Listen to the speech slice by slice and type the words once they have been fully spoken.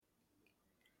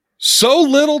So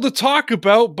little to talk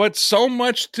about, but so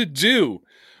much to do.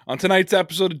 On tonight's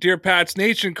episode of Dear Pats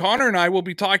Nation, Connor and I will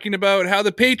be talking about how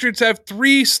the Patriots have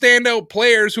three standout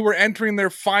players who are entering their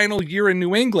final year in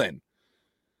New England.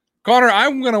 Connor,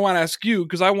 I'm going to want to ask you,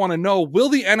 because I want to know, will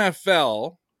the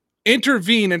NFL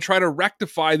intervene and try to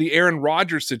rectify the Aaron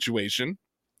Rodgers situation?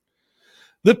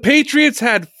 The Patriots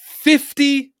had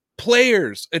 50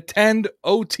 players attend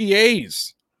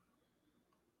OTAs.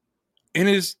 And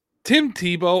is Tim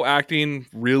Tebow acting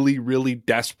really, really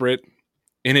desperate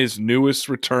in his newest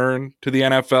return to the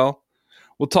NFL?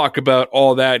 We'll talk about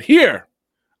all that here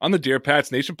on the Dear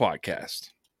Pats Nation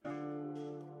podcast.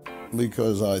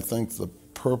 Because I think the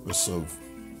purpose of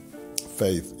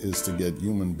faith is to get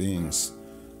human beings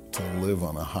to live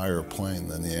on a higher plane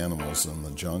than the animals in the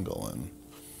jungle, and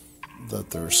that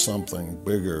there's something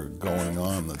bigger going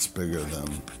on that's bigger than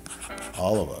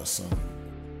all of us.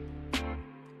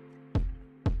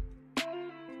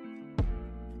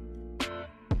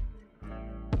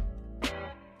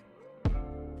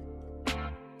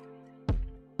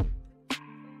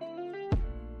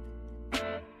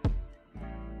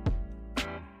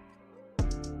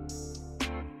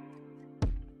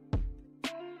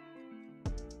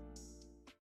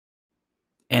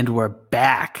 And we're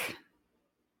back.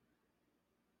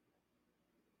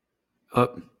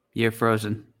 Oh, you're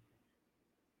frozen.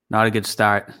 Not a good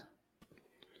start.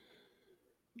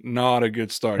 Not a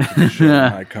good start to the show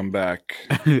when I come back.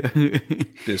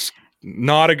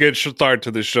 Not a good start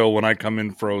to the show when I come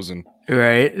in frozen.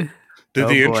 Right? Did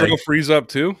the intro freeze up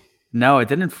too? No, it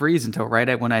didn't freeze until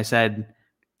right when I said,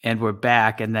 and we're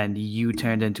back, and then you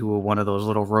turned into one of those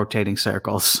little rotating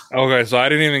circles. Okay, so I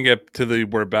didn't even get to the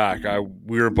we're back.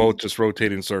 We were both just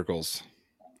rotating circles.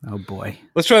 Oh, boy.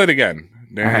 Let's try that again.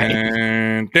 All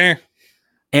right.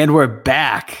 And we're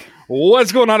back.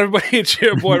 What's going on, everybody? It's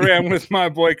your boy Ram with my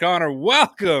boy Connor.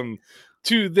 Welcome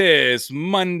to this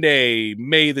Monday,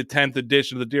 May the 10th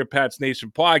edition of the Dear Pats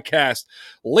Nation podcast.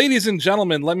 Ladies and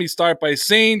gentlemen, let me start by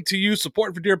saying to you,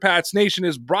 support for Dear Pats Nation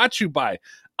is brought to you by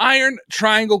Iron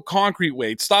Triangle Concrete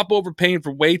Weights. Stop overpaying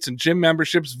for weights and gym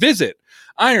memberships. Visit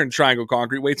Iron Triangle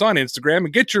Concrete Weights on Instagram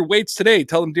and get your weights today.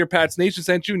 Tell them Dear Pats Nation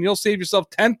sent you and you'll save yourself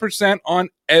 10% on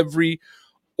every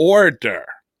order.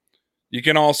 You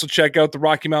can also check out the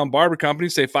Rocky Mountain Barber Company.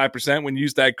 Save 5% when you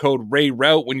use that code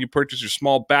RAYROUTE when you purchase your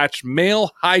small batch male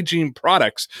hygiene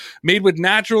products made with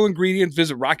natural ingredients.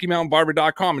 Visit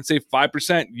RockyMountainBarber.com and save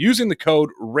 5% using the code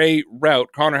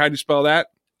RAYROUTE. Connor, how do you spell that?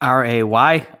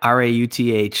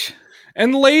 RAYRAUTH.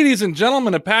 And ladies and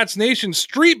gentlemen of Pats Nation,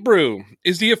 Street Brew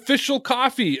is the official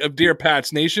coffee of Dear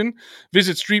Pats Nation.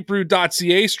 Visit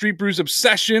streetbrew.ca. Street Brew's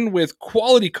obsession with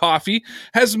quality coffee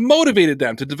has motivated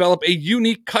them to develop a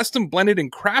unique custom blended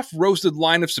and craft roasted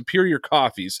line of superior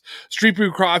coffees. Street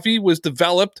Brew Coffee has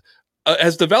developed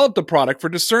a product for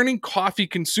discerning coffee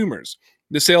consumers.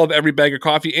 The sale of every bag of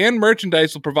coffee and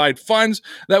merchandise will provide funds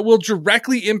that will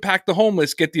directly impact the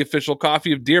homeless. Get the official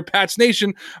coffee of Dear Pats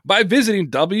Nation by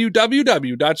visiting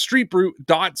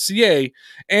www.streetbrew.ca.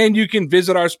 And you can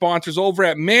visit our sponsors over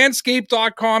at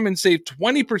manscaped.com and save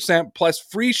 20% plus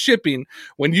free shipping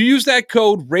when you use that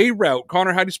code RAYROUTE.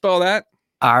 Connor, how do you spell that?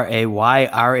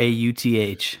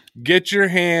 RAYRAUTH. Get your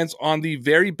hands on the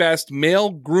very best male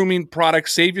grooming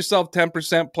products. Save yourself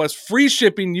 10% plus free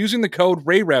shipping using the code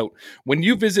RAYROUTE. When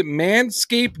you visit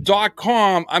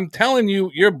manscaped.com, I'm telling you,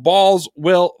 your balls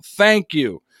will thank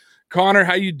you. Connor,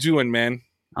 how you doing, man?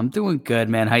 I'm doing good,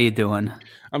 man. How you doing?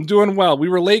 I'm doing well. We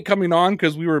were late coming on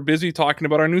because we were busy talking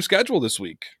about our new schedule this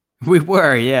week. We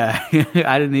were, yeah.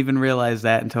 I didn't even realize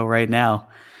that until right now.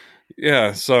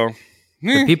 Yeah, so...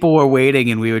 The people were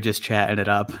waiting and we were just chatting it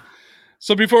up.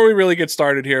 So before we really get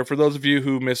started here, for those of you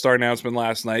who missed our announcement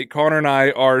last night, Connor and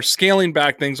I are scaling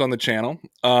back things on the channel.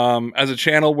 As a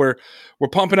channel, we're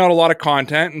pumping out a lot of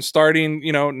content, and starting,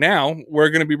 now we're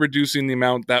going to be reducing the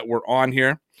amount that we're on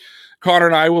here. Connor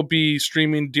and I will be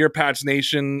streaming Dear Pats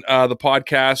Nation, the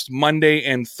podcast, Monday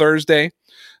and Thursday.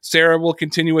 Sarah will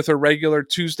continue with her regular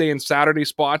Tuesday and Saturday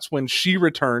spots when she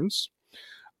returns.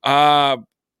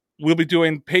 We'll be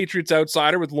doing Patriots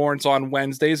Outsider with Lawrence on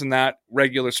Wednesdays in that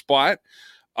regular spot.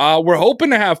 We're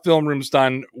hoping to have film rooms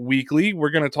done weekly.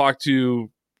 We're going to talk to,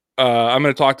 I'm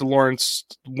going to talk to Lawrence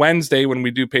Wednesday when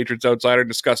we do Patriots Outsider,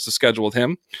 discuss the schedule with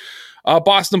him.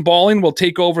 Boston Balling will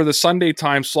take over the Sunday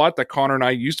time slot that Connor and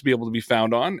I used to be able to be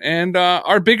found on. And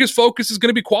our biggest focus is going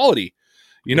to be quality.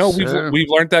 Yes, we've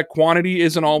learned that quantity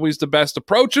isn't always the best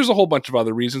approach. There's a whole bunch of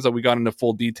other reasons that we got into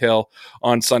full detail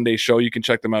on Sunday's show. You can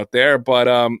check them out there.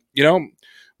 But,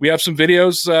 we have some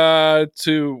videos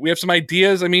we have some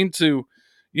ideas, to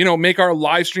make our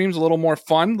live streams a little more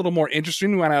fun, a little more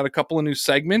interesting. We went out a couple of new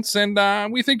segments, and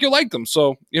we think you'll like them.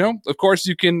 So, of course,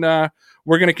 you can.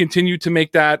 We're going to continue to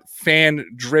make that fan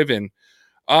driven.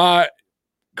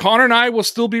 Connor and I will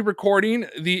still be recording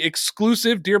the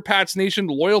exclusive Dear Pats Nation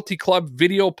Loyalty Club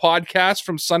video podcast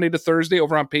from Sunday to Thursday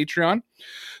over on Patreon.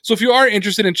 So if you are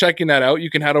interested in checking that out, you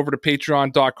can head over to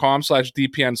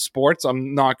patreon.com/DPN Sports.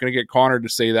 I'm not going to get Connor to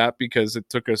say that because it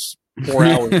took us 4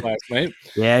 hours last night.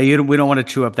 Yeah, we don't want to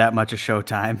chew up that much of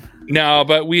showtime. No,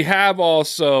 but we have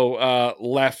also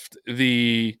left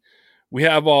the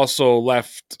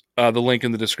link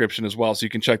in the description as well, so you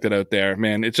can check that out there.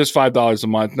 Man, it's just $5 a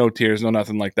month, no tiers, no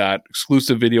nothing like that.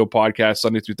 Exclusive video podcast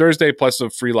Sunday through Thursday, plus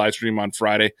a free live stream on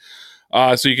Friday.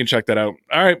 So you can check that out.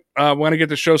 All right, want to get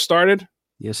the show started?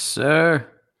 Yes, sir.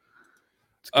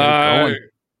 Let's get it going.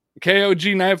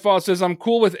 KOG Nightfall says, I'm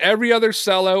cool with every other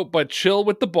sellout, but chill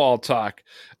with the ball talk.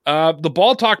 The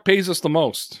ball talk pays us the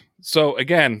most. So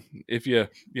again, if you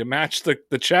match the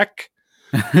check,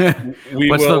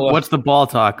 what's the ball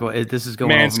talk? This is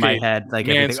going over my head. Like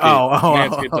everything.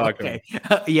 Okay.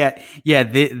 Yeah.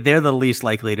 They're the least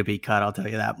likely to be cut. I'll tell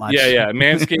you that much. Yeah.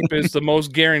 Manscaped is the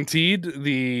most guaranteed.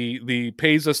 The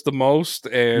pays us the most,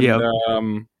 and yep.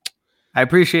 I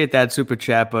appreciate that super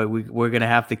chat, but we're gonna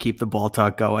have to keep the ball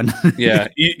talk going. Yeah,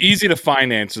 easy to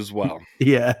finance as well.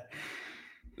 Yeah.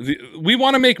 We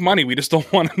want to make money. We just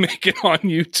don't want to make it on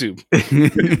YouTube.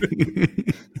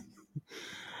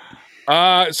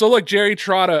 So look, Jerry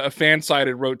Trotta, a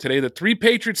fan-sided, wrote today the 3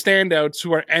 Patriots standouts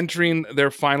who are entering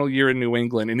their final year in New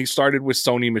England, and he started with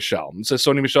Sony Michel. He says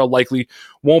Sony Michel likely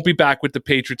won't be back with the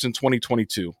Patriots in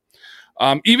 2022.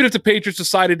 Even if the Patriots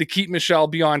decided to keep Michel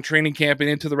beyond training camp and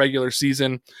into the regular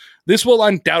season, this will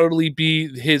undoubtedly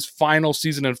be his final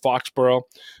season in Foxborough.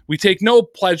 We take no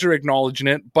pleasure acknowledging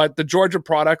it, but the Georgia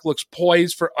product looks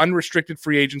poised for unrestricted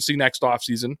free agency next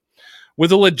offseason.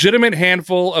 With a legitimate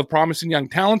handful of promising young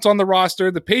talents on the roster,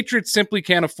 the Patriots simply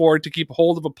can't afford to keep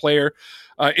hold of a player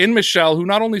in Michel who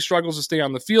not only struggles to stay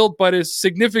on the field, but is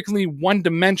significantly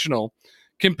one-dimensional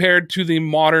compared to the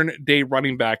modern-day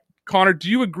running back. Connor, do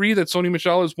you agree that Sony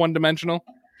Michel is one-dimensional?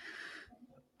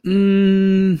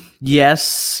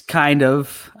 Yes, kind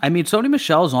of. I mean, Sony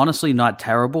Michel is honestly not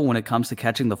terrible when it comes to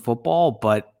catching the football,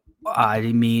 but I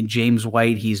mean, James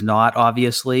White, he's not,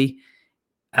 obviously.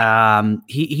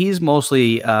 He's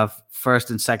mostly first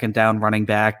and second down running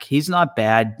back. He's not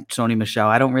bad, Sony Michel.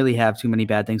 I don't really have too many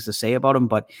bad things to say about him,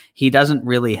 but he doesn't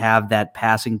really have that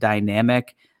passing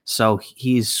dynamic, so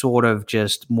he's sort of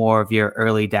just more of your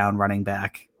early down running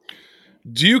back.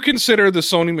 Do you consider the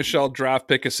Sony Michel draft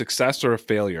pick a success or a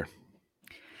failure?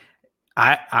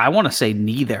 I want to say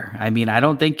neither. I mean, I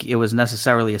don't think it was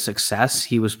necessarily a success.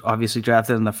 He was obviously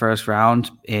drafted in the first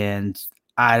round, and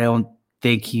I don't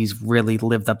think he's really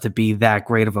lived up to be that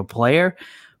great of a player,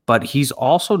 but he's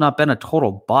also not been a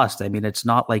total bust. I mean, it's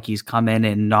not like he's come in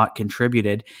and not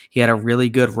contributed. He had a really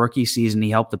good rookie season.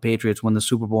 He helped the Patriots win the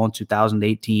Super Bowl in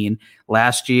 2018.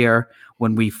 Last year,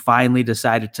 when we finally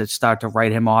decided to start to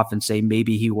write him off and say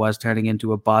maybe he was turning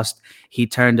into a bust, he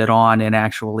turned it on and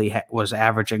actually was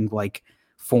averaging like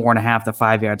 4.5 to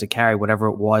 5 yards a carry, whatever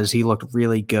it was. He looked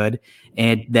really good.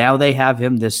 And now they have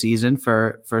him this season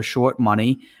for short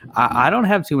money. I don't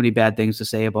have too many bad things to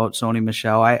say about Sony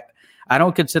Michel. I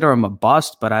don't consider him a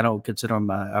bust, but I don't consider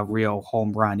him a real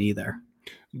home run either.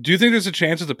 Do you think there's a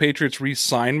chance that the Patriots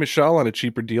re-sign Michel on a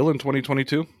cheaper deal in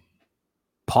 2022?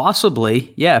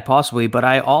 Possibly. Yeah, possibly. But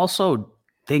I also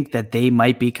think that they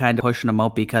might be kind of pushing him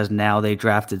out because now they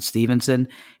drafted Stevenson,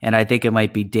 and I think it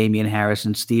might be Damian Harris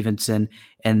and Stevenson,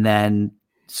 and then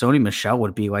Sony Michel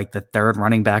would be like the third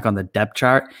running back on the depth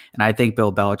chart, and I think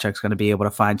Bill Belichick's going to be able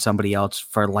to find somebody else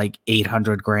for like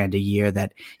 $800,000 a year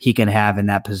that he can have in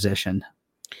that position.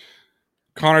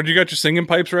 Connor, do you got your singing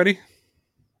pipes ready?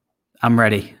 I'm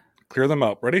ready. Clear them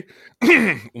up. Ready?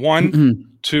 1,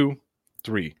 2,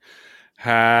 3.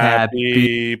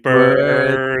 Happy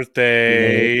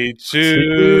birthday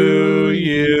to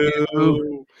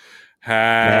you.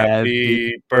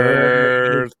 Happy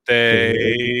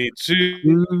birthday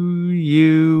to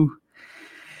you.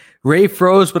 Ray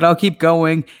froze, but I'll keep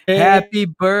going. Happy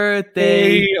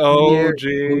birthday, OG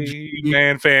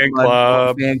Man Fan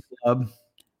Club.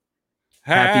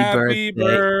 Happy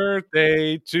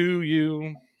birthday to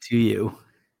you. To you.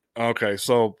 Okay,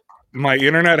 so my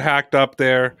internet hacked up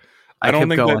there. I don't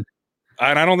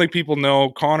think people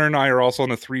know Connor and I are also on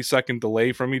a 3-second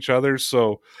delay from each other.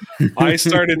 So I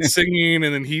started singing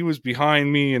and then he was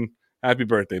behind me, and happy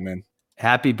birthday, man.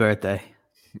 Happy birthday.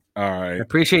 All right. I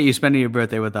appreciate you spending your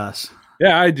birthday with us.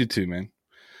 Yeah, I do too, man.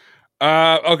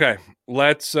 Okay.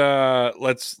 Let's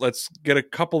get a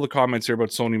couple of comments here about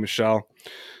Sony Michel.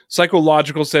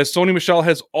 Psychological says Sony Michel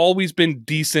has always been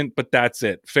decent, but that's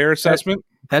it. Fair assessment?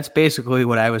 That's basically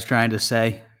what I was trying to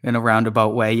say in a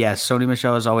roundabout way. Yes, Sony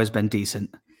Michel has always been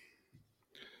decent.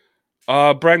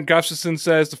 Brent Gustafson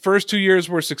says the first 2 years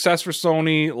were a success for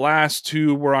Sony. Last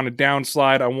two were on a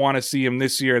downslide. I want to see him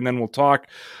this year, and then we'll talk.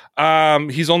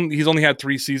 He's only had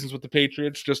 3 seasons with the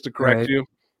Patriots, just to correct you.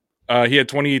 He had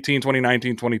 2018,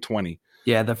 2019, 2020.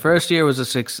 Yeah, the first year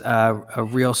was a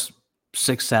real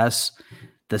success.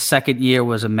 The second year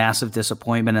was a massive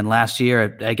disappointment. And last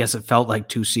year, I guess it felt like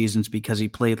 2 seasons because he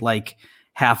played like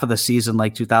half of the season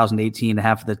like 2018,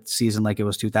 half of the season like it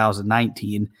was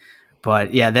 2019.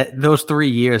 But yeah, those 3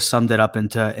 years summed it up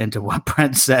into what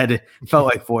Brent said. It felt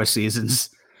like 4 seasons.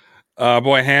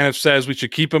 Boy, Hannah says we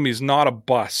should keep him. He's not a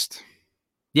bust.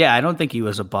 Yeah, I don't think he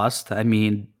was a bust. I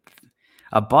mean,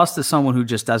 a bust is someone who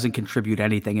just doesn't contribute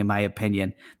anything, in my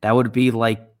opinion. That would be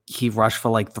like he rushed for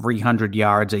like 300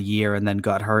 yards a year and then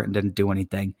got hurt and didn't do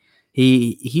anything.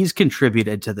 He's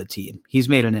contributed to the team. He's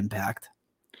made an impact.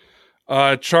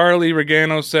 Charlie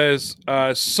Regano says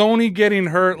Sony getting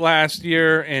hurt last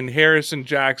year and Harrison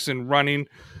Jackson running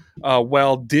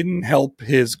well didn't help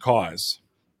his cause.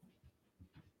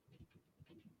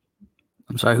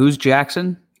 I'm sorry, who's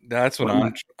Jackson? That's what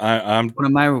am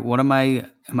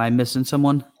I missing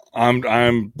someone?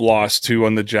 I'm lost too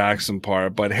on the Jackson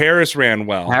part, but Harris ran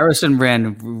well. Harris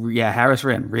ran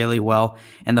really well.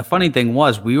 And the funny thing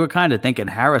was, we were kind of thinking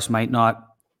Harris might not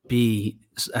be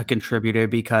a contributor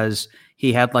because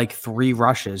he had like 3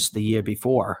 rushes the year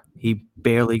before. He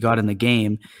barely got in the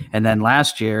game. And then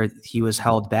last year he was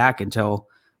held back until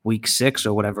week 6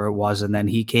 or whatever it was. And then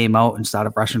he came out and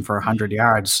started rushing for 100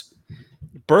 yards.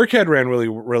 Burkhead ran really,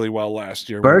 really well last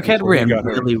year.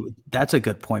 That's a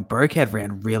good point. Burkhead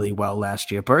ran really well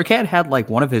last year. Burkhead had like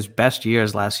one of his best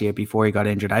years last year before he got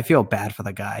injured. I feel bad for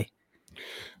the guy.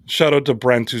 Shout out to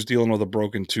Brent, who's dealing with a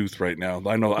broken tooth right now.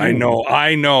 I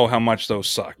know how much those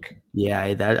suck. Yeah,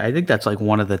 I think that's like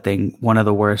one of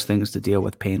the worst things to deal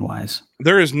with pain wise.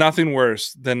 There is nothing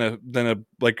worse than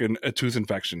a tooth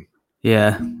infection.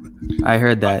 Yeah, I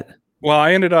heard that. Well,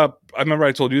 I remember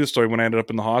I told you the story when I ended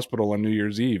up in the hospital on New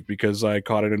Year's Eve because I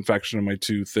caught an infection in my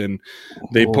tooth and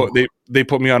they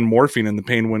put me on morphine and the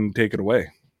pain wouldn't take it away.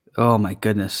 Oh my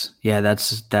goodness. Yeah,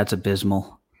 that's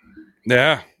abysmal.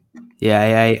 Yeah.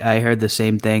 Yeah, I heard the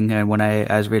same thing. And when I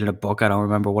was reading a book, I don't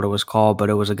remember what it was called,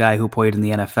 but it was a guy who played in the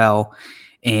NFL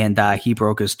and he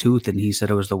broke his tooth and he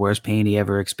said it was the worst pain he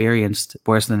ever experienced,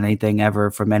 worse than anything ever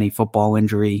from any football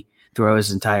injury throughout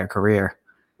his entire career.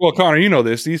 Well, Connor, you know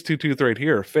this. These 2 teeth right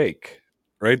here are fake,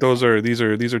 right? These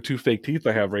are 2 fake teeth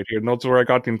I have right here. And that's where I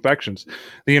got the infections.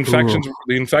 The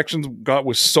infections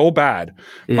was so bad.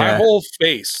 Yeah. My whole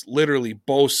face, literally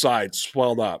both sides,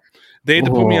 swelled up. They had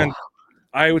to put me on.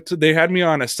 They had me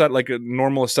on a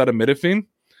normal acetaminophen.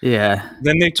 Yeah.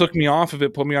 Then they took me off of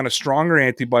it, put me on a stronger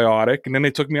antibiotic, and then they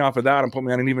took me off of that and put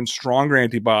me on an even stronger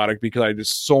antibiotic because I had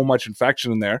just so much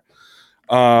infection in there.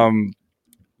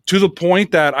 To the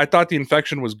point that I thought the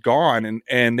infection was gone,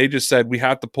 and they just said we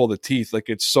have to pull the teeth. Like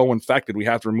it's so infected, we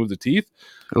have to remove the teeth.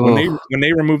 When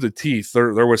they removed the teeth,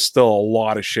 there was still a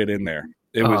lot of shit in there.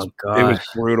 It was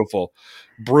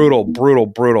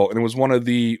brutal, and it was one of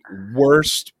the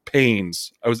worst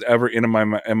pains I was ever in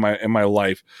my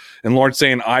life. And Lord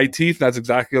saying eye teeth, that's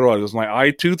exactly what it was. It was my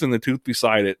eye tooth and the tooth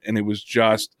beside it, and it was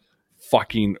just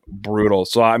fucking brutal.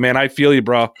 So I feel you,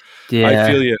 bro. Yeah.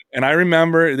 I feel you. And I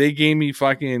remember they gave me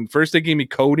first they gave me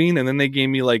codeine and then they gave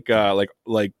me like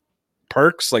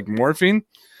perks, like morphine.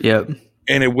 Yep.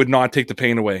 And it would not take the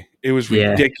pain away. It was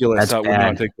ridiculous how it would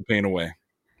not take the pain away.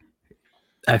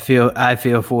 I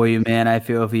feel for you, man. I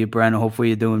feel for you, Brent. Hopefully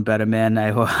you're doing better, man.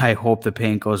 I hope the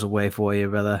pain goes away for you,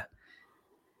 brother.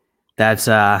 That's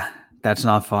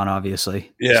not fun,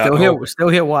 obviously. Yeah. Still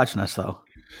here watching us though.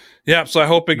 Yeah, so I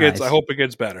hope it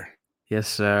gets better. Yes,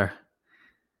 sir.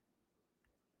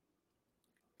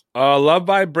 Love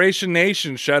Vibration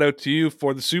Nation, shout out to you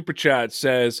for the super chat.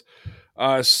 Says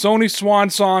Sony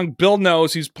Swan Song. Bill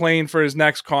knows he's playing for his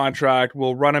next contract.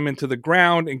 We'll run him into the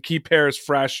ground and keep Harris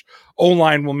fresh.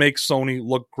 O-line will make Sony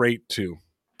look great too.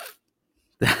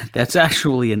 That's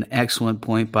actually an excellent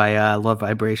point by Love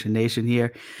Vibration Nation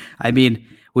here. I mean,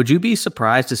 would you be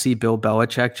surprised to see Bill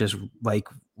Belichick just like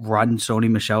run Sony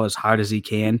Michel as hard as he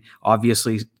can?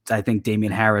 Obviously, I think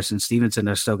Damian Harris and Stevenson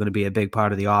are still going to be a big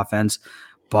part of the offense.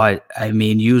 But, I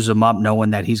mean, use him up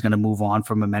knowing that he's going to move on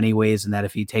from him anyways and that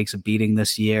if he takes a beating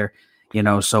this year,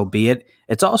 so be it.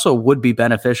 It's also would be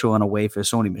beneficial in a way for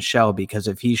Sony Michel, because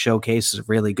if he showcases a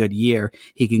really good year,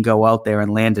 he can go out there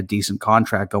and land a decent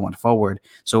contract going forward.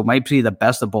 So it might be the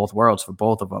best of both worlds for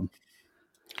both of them.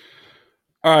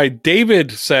 All right,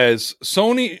 David says,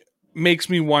 Sony makes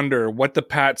me wonder what the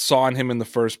Pats saw in him in the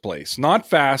first place. Not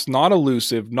fast, not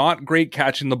elusive, not great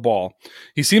catching the ball.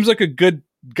 He seems like a good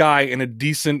guy and a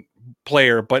decent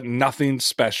player, but nothing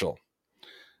special.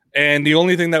 And the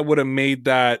only thing that would have made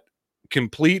that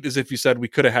complete is if you said we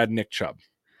could have had Nick Chubb.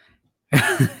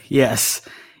 Yes,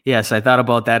 I thought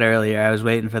about that earlier. I was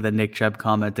waiting for the Nick Chubb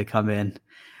comment to come in.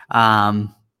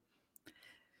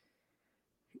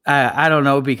 I don't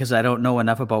know, because I don't know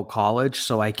enough about college,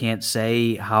 so I can't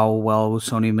say how well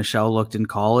Sony Michel looked in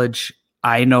college.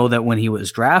 I know that when he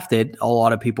was drafted, a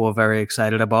lot of people were very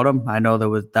excited about him. I know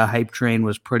the hype train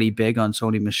was pretty big on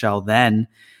Sony Michel then,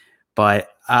 but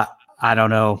I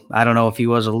don't know. I don't know if he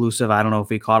was elusive. I don't know if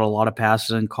he caught a lot of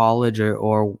passes in college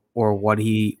or what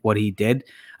he did.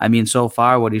 I mean, so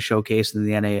far what he showcased in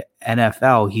the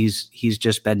NFL, he's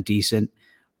just been decent.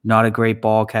 Not a great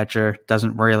ball catcher,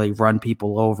 doesn't really run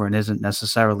people over, and isn't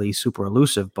necessarily super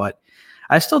elusive, but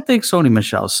I still think Sony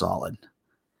Michel's solid.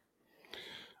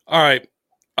 All right.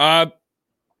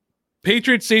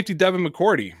 Patriots safety Devin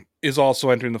McCourty is also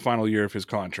entering the final year of his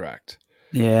contract.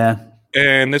 Yeah.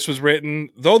 And this was written,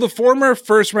 though the former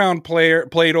first-round player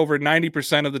played over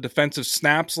 90% of the defensive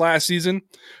snaps last season,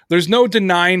 there's no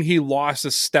denying he lost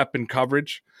a step in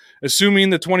coverage. Assuming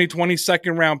the 2020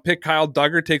 second-round pick Kyle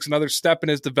Duggar takes another step in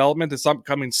his development this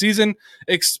upcoming season,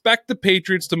 expect the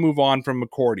Patriots to move on from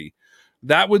McCourty.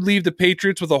 That would leave the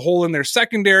Patriots with a hole in their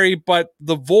secondary, but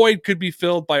the void could be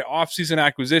filled by offseason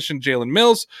acquisition Jalen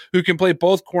Mills, who can play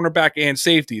both cornerback and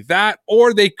safety. That,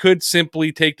 or they could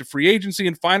simply take to free agency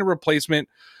and find a replacement,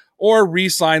 or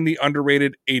re-sign the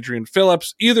underrated Adrian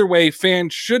Phillips. Either way,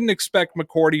 fans shouldn't expect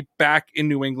McCourty back in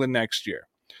New England next year.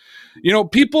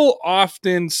 People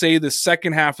often say the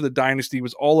second half of the dynasty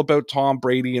was all about Tom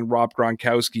Brady and Rob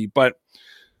Gronkowski, but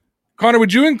Connor,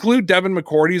 would you include Devin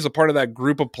McCourty as a part of that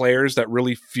group of players that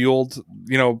really fueled,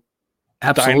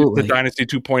 Absolutely. the Dynasty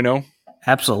 2.0?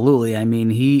 Absolutely. I mean,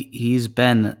 he's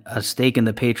been a stake in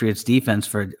the Patriots defense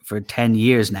for 10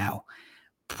 years now,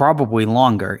 probably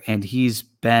longer, and he's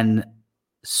been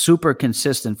super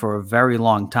consistent for a very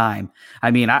long time. I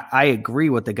mean, I agree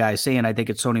with the guy saying I think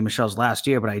it's Sony Michel's last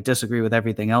year, but I disagree with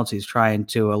everything else he's trying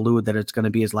to allude that it's going to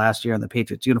be his last year in the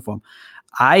Patriots uniform.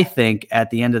 I think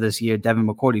at the end of this year, Devin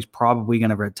McCourty's probably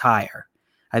going to retire.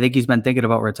 I think he's been thinking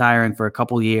about retiring for a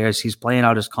couple years. He's playing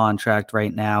out his contract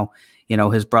right now.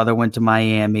 His brother went to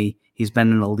Miami. He's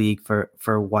been in the league for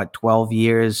 12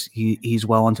 years. He's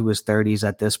well into his 30s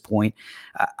at this point.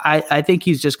 I think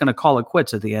he's just going to call it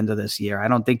quits at the end of this year. I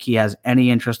don't think he has any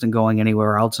interest in going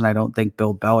anywhere else, and I don't think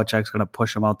Bill Belichick's going to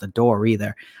push him out the door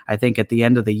either. I think at the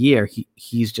end of the year,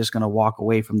 he's just going to walk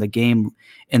away from the game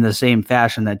in the same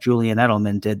fashion that Julian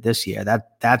Edelman did this year.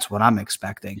 That's what I'm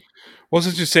expecting. Well,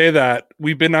 since you say that,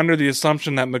 we've been under the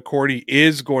assumption that McCourty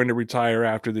is going to retire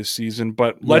after this season,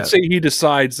 but let's say he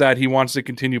decides that he wants to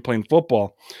continue playing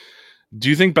football. Do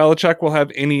you think Belichick will have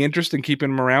any interest in keeping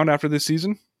him around after this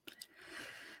season?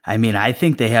 I mean, I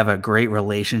think they have a great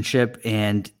relationship,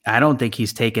 and I don't think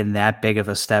he's taken that big of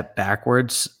a step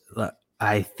backwards.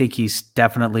 I think he's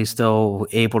definitely still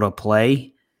able to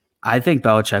play. I think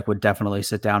Belichick would definitely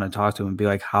sit down and talk to him and be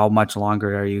like, how much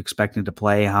longer are you expecting to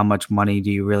play? How much money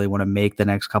do you really want to make the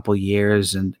next couple of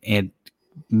years? And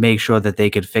make sure that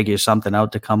they could figure something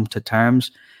out to come to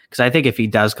terms. Because I think if he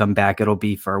does come back, it'll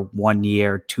be for 1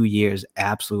 year, 2 years,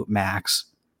 absolute max.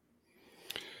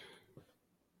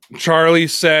 Charlie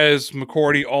says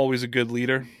McCourty, always a good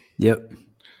leader. Yep.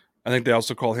 I think they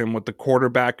also call him the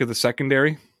quarterback of the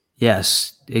secondary.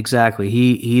 Yes, exactly.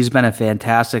 He's been a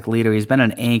fantastic leader. He's been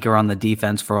an anchor on the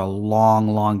defense for a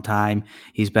long, long time.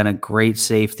 He's been a great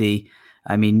safety.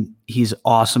 I mean, he's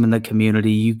awesome in the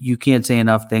community. You can't say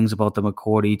enough things about the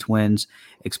McCourty twins,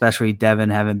 especially Devin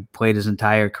having played his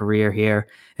entire career here.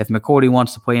 If McCourty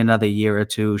wants to play another year or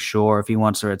two, sure. If he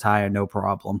wants to retire, no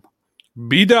problem.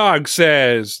 B-Dog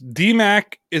says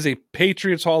D-Mac is a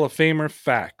Patriots Hall of Famer.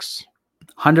 Facts.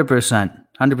 100%.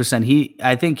 100%.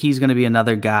 I think he's going to be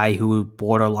another guy who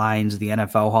borderlines the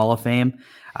NFL Hall of Fame.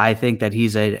 I think that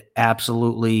he's a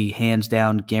absolutely hands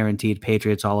down guaranteed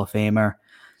Patriots Hall of Famer.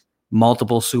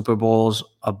 Multiple Super Bowls,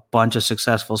 a bunch of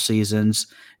successful seasons,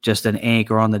 just an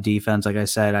anchor on the defense. Like I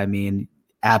said, I mean,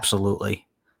 absolutely.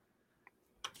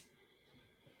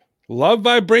 Love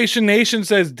Vibration Nation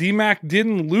says D-Mac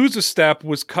didn't lose a step,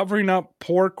 was covering up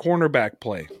poor cornerback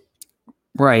play.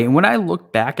 Right. And when I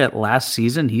look back at last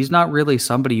season, he's not really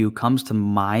somebody who comes to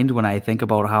mind when I think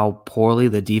about how poorly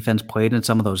the defense played in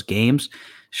some of those games.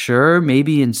 Sure,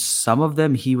 maybe in some of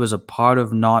them he was a part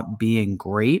of not being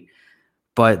great,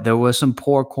 but there was some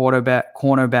poor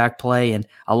cornerback play. And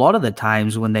a lot of the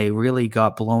times when they really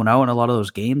got blown out in a lot of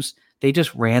those games, they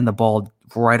just ran the ball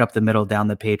right up the middle down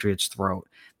the Patriots' throat.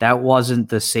 That wasn't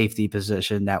the safety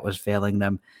position that was failing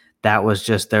them. That was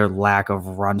just their lack of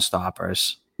run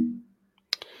stoppers.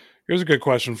 Here's a good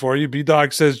question for you.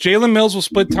 B-Dog says, Jalen Mills will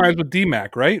split times with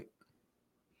D-Mac, right?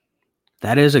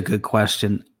 That is a good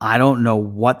question. I don't know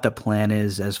what the plan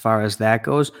is as far as that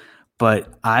goes,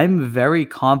 but I'm very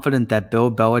confident that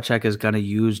Bill Belichick is going to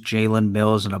use Jalen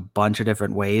Mills in a bunch of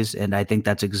different ways, and I think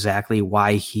that's exactly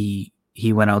why he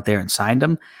went out there and signed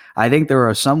him. I think there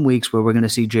are some weeks where we're going to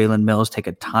see Jalen Mills take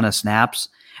a ton of snaps,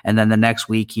 and then the next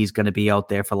week he's going to be out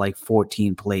there for like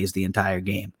 14 plays the entire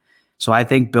game. So I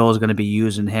think Bill is going to be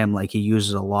using him like he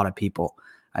uses a lot of people.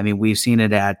 I mean, we've seen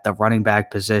it at the running back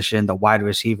position, the wide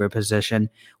receiver position,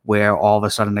 where all of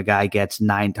a sudden a guy gets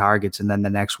 9 targets and then the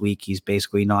next week he's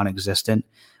basically non-existent,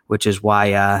 which is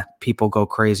why people go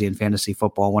crazy in fantasy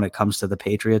football when it comes to the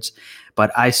Patriots.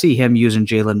 But I see him using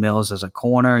Jalen Mills as a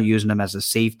corner, using him as a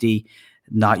safety,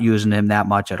 not using him that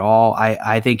much at all.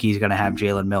 I think he's going to have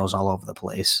Jalen Mills all over the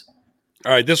place.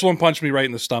 All right, this one punched me right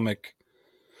in the stomach.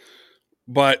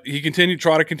 But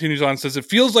Trotter continues on, says, it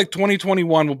feels like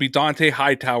 2021 will be Dante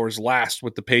Hightower's last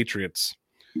with the Patriots.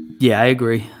 Yeah, I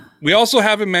agree. We also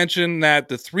haven't mentioned that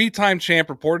the 3-time champ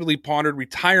reportedly pondered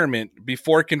retirement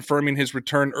before confirming his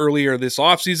return earlier this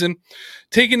offseason.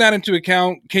 Taking that into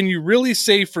account, can you really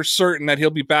say for certain that he'll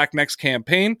be back next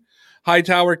campaign?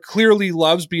 Hightower clearly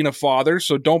loves being a father,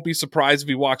 so don't be surprised if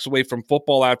he walks away from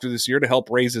football after this year to help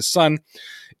raise his son.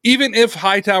 Even if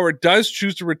Hightower does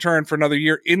choose to return for another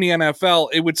year in the NFL,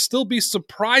 it would still be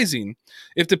surprising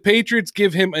if the Patriots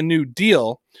give him a new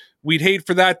deal. We'd hate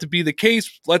for that to be the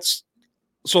case. Let's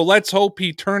hope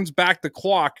he turns back the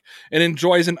clock and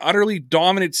enjoys an utterly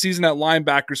dominant season at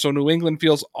linebacker so New England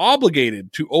feels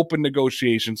obligated to open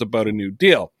negotiations about a new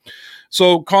deal.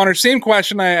 So, Connor, same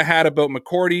question I had about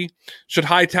McCourty. Should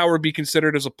Hightower be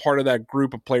considered as a part of that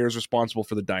group of players responsible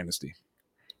for the dynasty?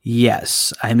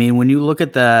 Yes. I mean, when you look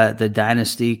at the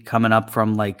dynasty coming up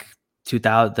from like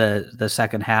 2000, the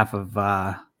second half of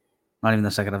not even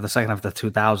the second half of the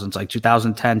 2000s, like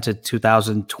 2010 to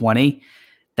 2020,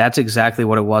 that's exactly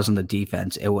what it was in the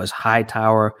defense. It was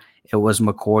Hightower, it was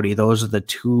McCourty. Those are the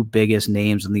two biggest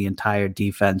names in the entire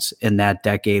defense in that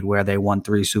decade where they won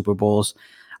 3 Super Bowls.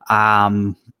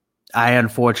 I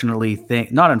unfortunately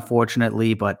think, not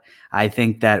unfortunately, but I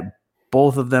think that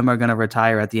both of them are going to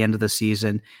retire at the end of the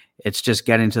season. It's just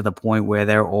getting to the point where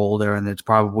they're older and it's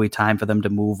probably time for them to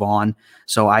move on.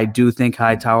 So I do think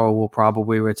Hightower will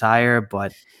probably retire,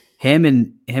 but him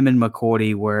and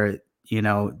McCourty were,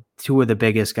 two of the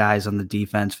biggest guys on the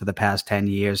defense for the past 10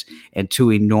 years and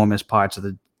 2 enormous parts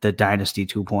of the Dynasty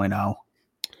 2.0.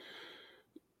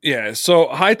 Yeah, so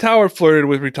Hightower flirted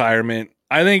with retirement.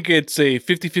 I think it's a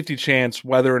 50-50 chance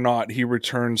whether or not he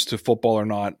returns to football or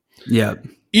not. Yeah.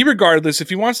 Irregardless, if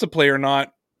he wants to play or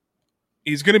not,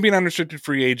 he's going to be an unrestricted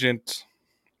free agent.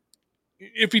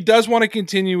 If he does want to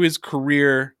continue his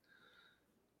career,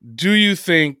 do you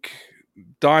think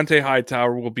Dante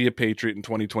Hightower will be a Patriot in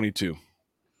 2022?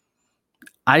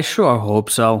 I sure hope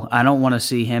so. I don't want to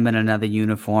see him in another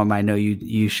uniform. I know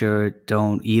you sure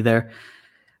don't either.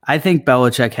 I think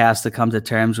Belichick has to come to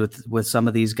terms with some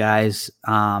of these guys.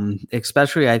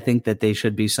 Especially, I think that they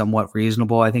should be somewhat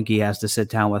reasonable. I think he has to sit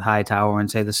down with Hightower and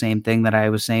say the same thing that I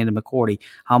was saying to McCourty.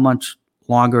 How much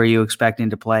longer are you expecting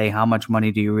to play? How much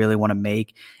money do you really want to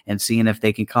make? And seeing if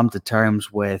they can come to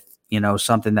terms with,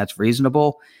 something that's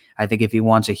reasonable. I think if he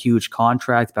wants a huge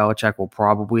contract, Belichick will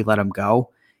probably let him go.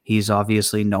 He's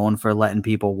obviously known for letting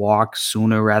people walk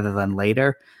sooner rather than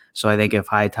later. So I think if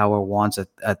Hightower wants a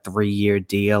 3-year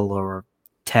deal or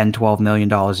 $10-12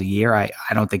 million a year, I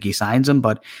don't think he signs him.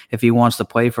 But if he wants to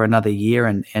play for another year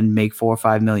and make $4 or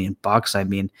 $5 million, I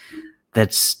mean,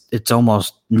 it's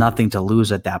almost nothing to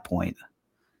lose at that point.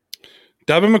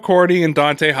 Devin McCourty and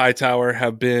Dante Hightower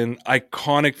have been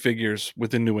iconic figures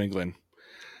within New England.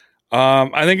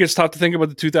 I think it's tough to think about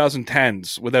the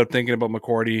 2010s without thinking about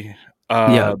McCourty.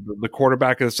 The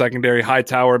quarterback of the secondary,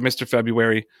 Hightower, Mr.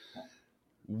 February.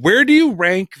 Where do you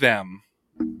rank them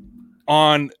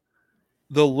on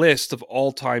the list of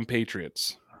all-time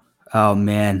Patriots? Oh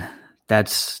man,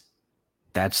 that's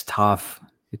tough.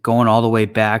 Going all the way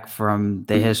back from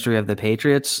the history of the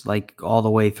Patriots, like all the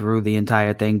way through the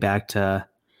entire thing back to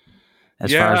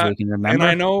as far as we can and I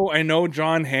remember. know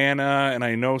John Hanna, and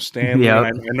I know Stanley,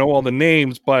 and Yep. I know all the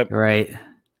names, but Right.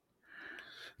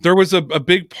 there was a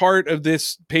big part of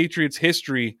this Patriots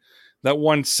history that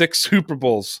won 6 Super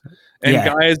Bowls, and Yeah.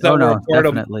 guys Oh that were a no, part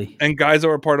of definitely.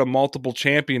 multiple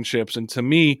championships. And to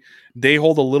me, they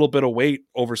hold a little bit of weight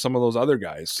over some of those other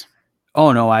guys.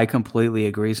 Oh no, I completely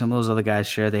agree. Some of those other guys,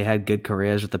 sure, they had good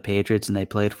careers with the Patriots and they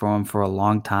played for them for a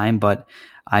long time. But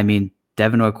I mean,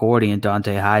 Devin McCourty and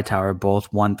Dante Hightower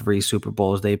both won 3 Super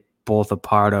Bowls. They both a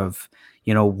part of,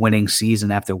 winning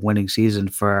season after winning season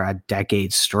for a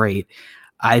decade straight.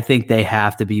 I think they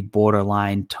have to be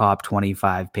borderline top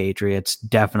 25 Patriots,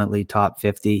 definitely top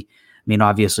 50. I mean,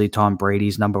 obviously Tom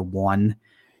Brady's number 1.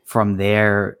 From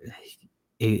there,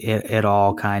 it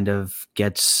all kind of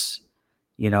gets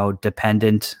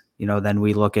dependent. Then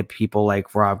we look at people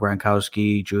like Rob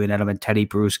Gronkowski, Julian Edelman, Teddy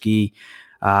Bruschi,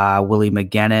 Willie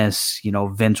McGinnis,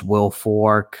 Vince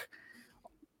Wilfork,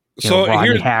 So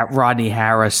Rodney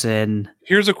Harrison.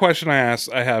 here's a question I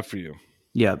have for you.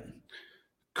 Yep.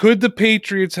 Could the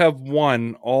Patriots have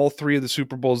won all 3 of the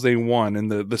Super Bowls they won in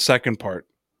the second part,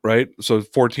 right? So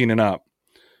 14 and up,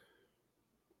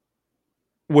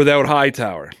 without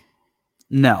Hightower?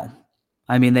 No.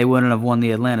 I mean, they wouldn't have won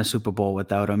the Atlanta Super Bowl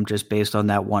without him just based on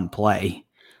that one play.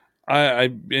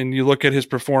 And you look at his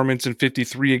performance in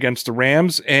 53 against the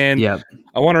Rams, and Yep.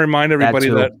 I want to remind everybody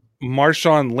That that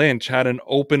Marshawn Lynch had an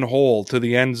open hole to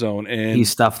the end zone, and he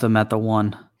stuffed them at the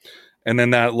 1. And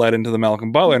then that led into the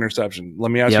Malcolm Butler interception.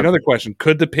 Let me ask you another question.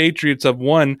 Could the Patriots have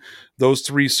won those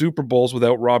 3 Super Bowls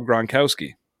without Rob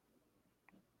Gronkowski?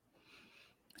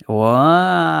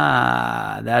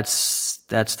 Wow, that's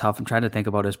tough. I'm trying to think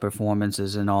about his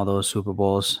performances in all those Super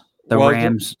Bowls. The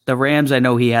Rams, I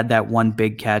know he had that one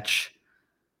big catch.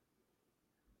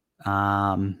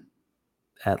 Atlanta.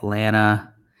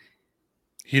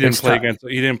 He didn't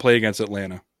play against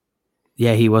Atlanta.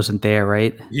 Yeah, he wasn't there,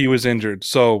 right? He was injured.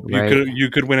 So you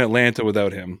could win Atlanta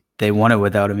without him. They won it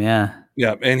without him, yeah.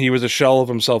 Yeah, and he was a shell of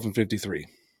himself in 53.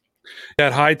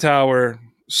 That Hightower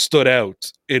stood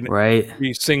out in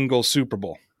every single Super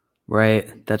Bowl.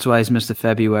 Right. That's why he's Mr.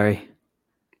 February.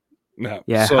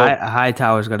 Yeah. So,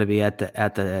 Hightower's going to be at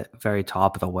the very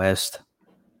top of the list.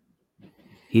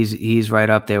 He's right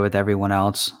up there with everyone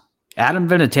else. Adam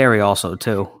Vinatieri also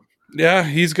too. Yeah,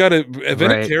 he's got a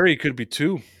Vinatieri could be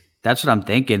 2. That's what I'm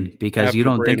thinking, because After you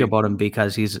don't Brady. think about him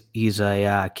because he's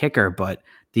a kicker, but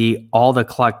all the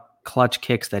clutch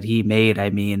kicks that he made,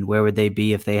 I mean, where would they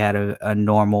be if they had a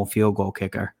normal field goal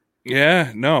kicker?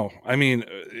 Yeah, no. I mean,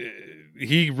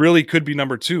 he really could be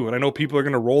number 2. And I know people are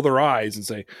going to roll their eyes and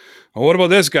say, well, what about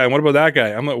this guy? What about that guy?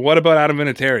 I'm like, what about Adam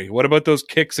Vinatieri? What about those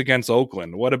kicks against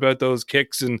Oakland? What about those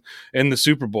kicks in the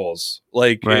Super Bowls?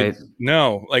 Like,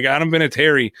 no. Like, Adam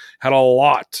Vinatieri had a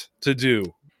lot to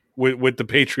do with the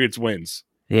Patriots wins.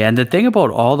 Yeah, and the thing about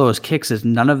all those kicks is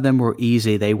none of them were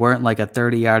easy. They weren't like a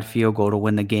 30-yard field goal to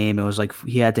win the game. It was like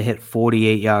he had to hit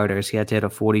 48-yarders. He had to hit a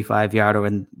 45-yarder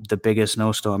in the biggest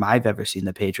snowstorm I've ever seen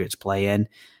the Patriots play in.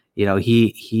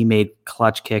 He made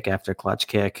clutch kick after clutch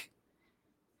kick.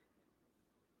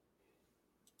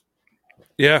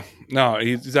 Yeah, no,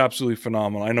 he's absolutely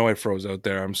phenomenal. I know I froze out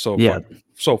there. I'm so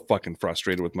fucking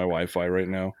frustrated with my Wi-Fi right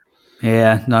now.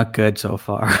 Yeah, not good so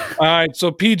far. All right,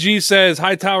 so PG says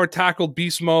Hightower tackled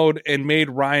beast mode and made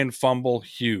Ryan fumble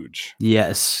huge.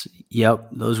 Yes. Yep.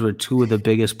 Those were 2 of the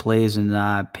biggest plays in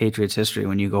Patriots history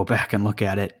when you go back and look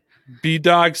at it.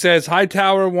 B-Dog says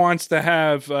Hightower wants to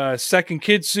have a second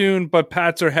kid soon, but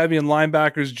Pats are heavy in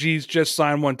linebackers. G's just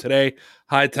signed one today.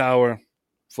 Hightower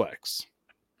flex.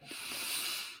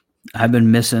 I've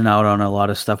been missing out on a lot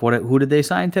of stuff. Who did they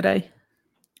sign today?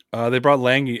 They brought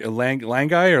Langi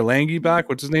back.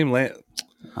 What's his name? Langi.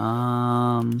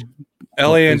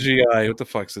 What the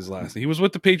fuck's his last name? He was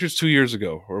with the Patriots 2 years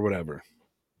ago or whatever.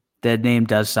 That name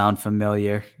does sound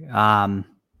familiar.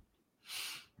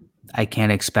 I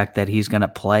can't expect that he's going to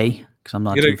play because I'm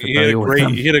not too familiar with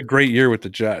him. He had a great year with the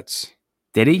Jets.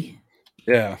 Did he?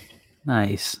 Yeah.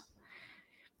 Nice.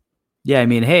 Yeah, I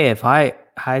mean, hey, if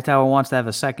Hightower wants to have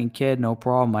a second kid, no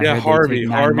problem. Harvey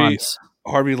Langi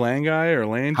or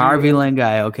Langi? Harvey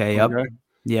Langi. Okay. Yep. Okay.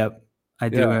 Yep.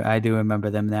 I do remember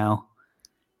them now.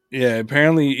 Yeah.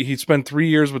 Apparently, he spent 3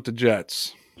 years with the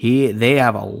Jets. They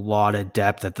have a lot of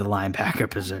depth at the linebacker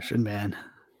position, man.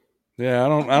 Yeah, I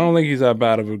don't think he's that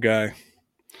bad of a guy.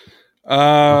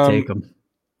 I'll take him.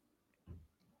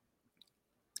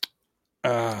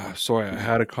 Sorry, I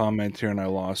had a comment here and I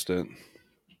lost it.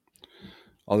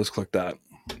 I'll just click that.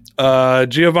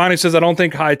 Giovanni says, I don't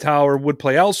think Hightower would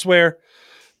play elsewhere,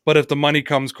 but if the money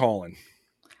comes calling.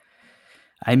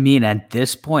 I mean, at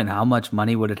this point, how much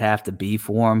money would it have to be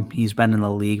for him? He's been in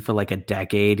the league for like a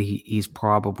decade. He's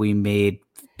probably made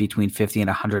between 50 and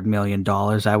 $100 million,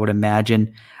 I would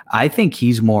imagine. I think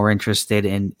he's more interested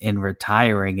in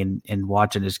retiring and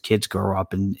watching his kids grow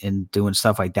up and doing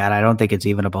stuff like that. I don't think it's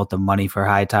even about the money for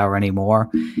Hightower anymore.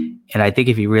 And I think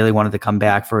if he really wanted to come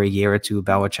back for a year or two,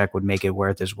 Belichick would make it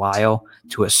worth his while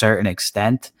to a certain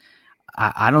extent.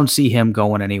 I don't see him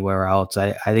going anywhere else.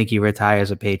 I think he retires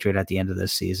a Patriot at the end of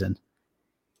this season.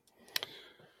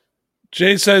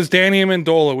 Jay says Danny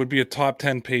Amendola would be a top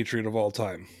 10 Patriot of all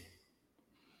time.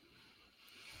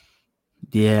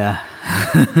 Yeah.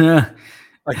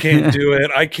 I can't do it.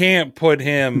 I can't put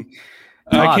him.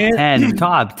 Top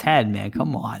 10, man.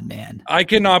 Come on, man. I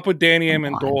cannot put Danny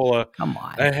Amendola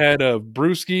ahead of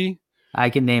Brewski. I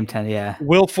can name 10, yeah.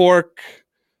 Will Fork,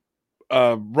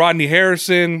 Rodney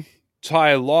Harrison,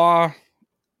 Ty Law,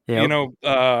 yep.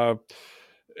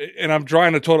 And I'm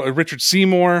drawing a total Richard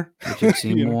Seymour.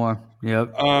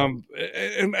 Yep.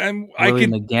 And Willie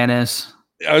McGinnis.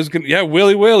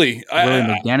 Willie. Willie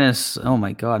McGinnis. Oh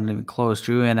my God, not even close.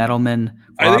 Julian Edelman,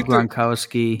 Rob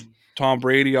Gronkowski, Tom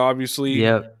Brady, obviously.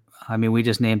 Yep. I mean, we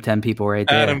just named 10 people right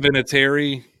there. Adam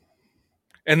Vinatieri.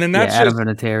 And then that's Adam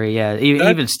Vinatieri, yeah.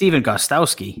 Even Steven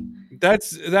Gostkowski.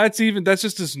 That's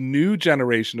just this new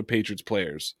generation of Patriots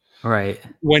players. Right.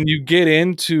 When you get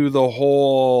into the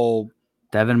whole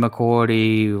Devin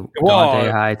McCourty,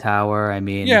 Dante Hightower, I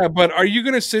mean. Yeah, but are you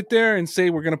going to sit there and say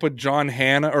we're going to put John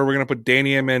Hanna or we're going to put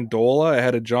Danny Amendola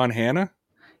ahead of John Hanna?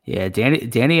 Yeah, Danny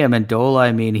Amendola,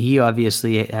 I mean, he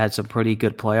obviously had some pretty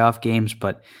good playoff games,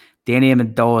 but Danny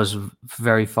Amendola is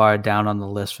very far down on the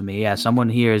list for me. Yeah, someone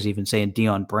here is even saying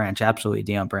Deion Branch. Absolutely,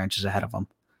 Deion Branch is ahead of him.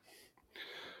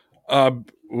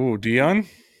 Deion?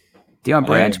 Deion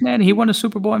Branch, man, he won a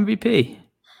Super Bowl MVP.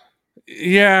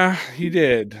 Yeah, he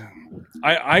did.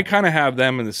 I kind of have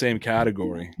them in the same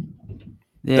category.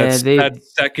 Yeah, that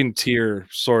second tier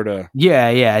sort of. Yeah.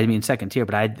 I mean, second tier,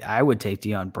 but I would take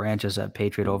Deion Branch as a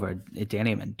Patriot over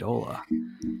Danny Amendola.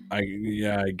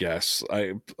 I guess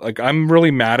I'm really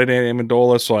mad at Danny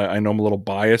Amendola, so I know I'm a little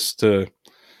biased.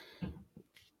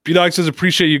 B-Dog says,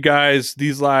 appreciate you guys.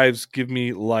 These lives give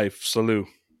me life. Salute.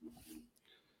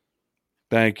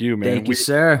 Thank you, man. Thank you,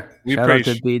 sir. Shout out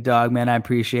to B-Dog, man. I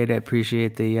appreciate it.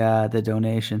 Appreciate the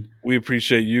donation. We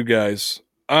appreciate you guys.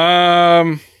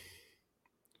 All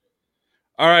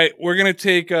right, we're going to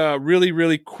take a really,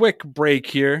 really quick break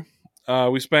here.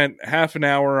 We spent half an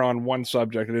hour on one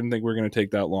subject. I didn't think we were going to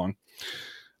take that long.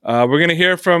 We're going to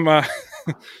hear from,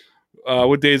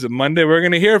 what day is it? Monday. We're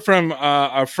going to hear from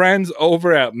our friends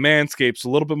over at Manscaped. So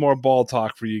a little bit more ball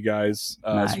talk for you guys.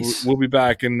 Nice. So we'll be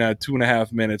back in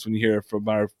 2.5 minutes when you hear from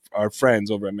our friends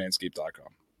over at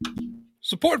manscaped.com.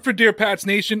 Support for Dear Pats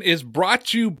Nation is brought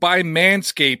to you by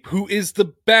Manscaped, who is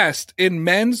the best in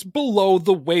men's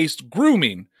below-the-waist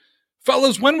grooming.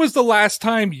 Fellas, when was the last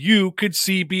time you could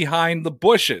see behind the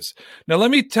bushes? Now, let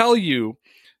me tell you,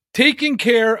 taking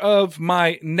care of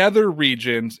my nether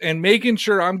regions and making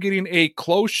sure I'm getting a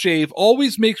close shave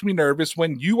always makes me nervous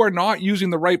when you are not using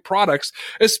the right products,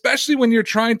 especially when you're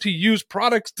trying to use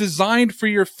products designed for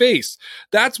your face.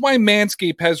 That's why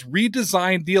Manscaped has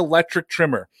redesigned the electric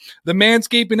trimmer. The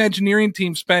Manscaped and engineering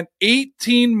team spent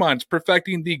 18 months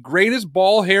perfecting the greatest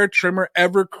ball hair trimmer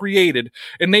ever created,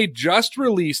 and they just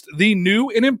released the new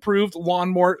and improved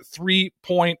Lawnmower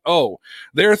 3.0.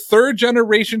 Their third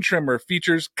generation trimmer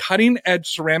features cutting-edge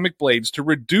ceramic blades to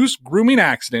reduce grooming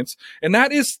accidents, and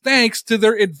that is thanks to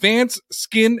their advanced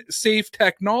skin-safe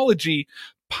technology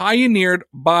pioneered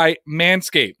by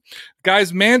Manscaped.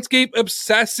 Guys, Manscaped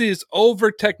obsesses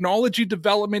over technology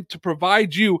development to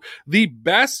provide you the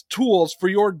best tools for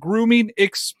your grooming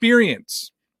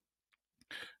experience.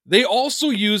 They also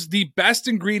use the best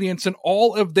ingredients in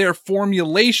all of their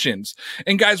formulations.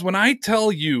 And guys, when I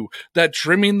tell you that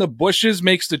trimming the bushes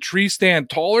makes the tree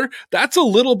stand taller, that's a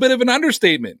little bit of an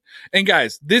understatement. And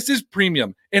guys, this is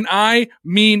premium, and I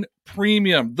mean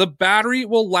premium. The battery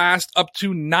will last up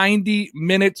to 90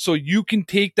 minutes, so you can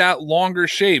take that longer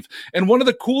shave. And one of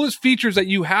the coolest features that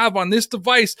you have on this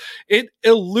device, it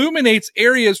illuminates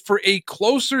areas for a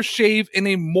closer shave and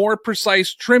a more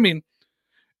precise trimming.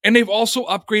 And they've also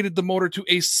upgraded the motor to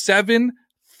a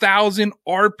 7,000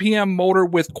 RPM motor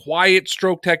with quiet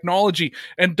stroke technology.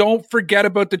 And don't forget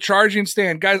about the charging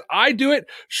stand. Guys, I do it.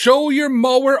 Show your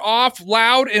mower off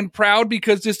loud and proud,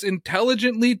 because this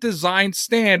intelligently designed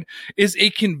stand is a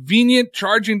convenient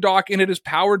charging dock, and it is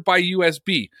powered by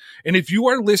USB. And if you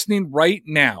are listening right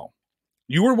now,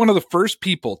 You were one of the first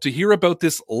people to hear about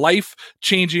this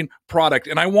life-changing product,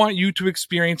 and I want you to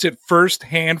experience it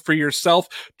firsthand for yourself.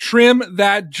 Trim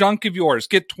that junk of yours.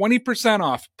 Get 20%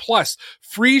 off plus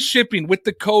free shipping with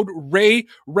the code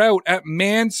RAYROUTE at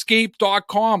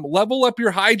manscaped.com. Level up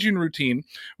your hygiene routine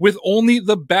with only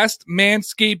the best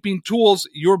manscaping tools.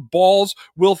 Your balls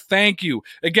will thank you.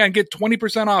 Again, get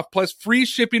 20% off plus free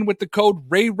shipping with the code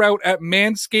RAYROUTE at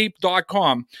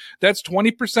manscaped.com. That's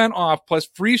 20% off plus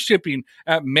free shipping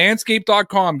at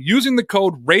manscaped.com using the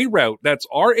code RAYROUTE. That's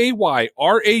RAYRAUTH.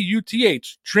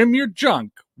 Trim your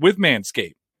junk with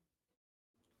Manscaped.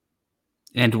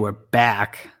 And we're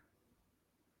back.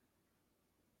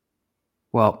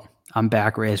 Well, I'm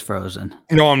back. Ray's frozen.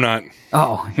 No, I'm not.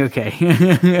 Oh, okay.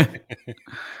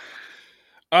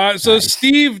 So Nice.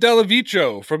 Steve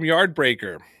Delavicio from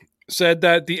Yardbreaker said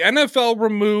that the NFL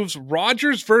removes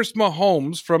Rodgers versus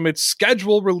Mahomes from its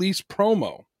schedule release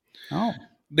promo. Oh.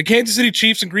 The Kansas City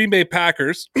Chiefs and Green Bay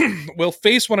Packers will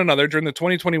face one another during the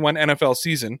 2021 NFL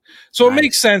season, so it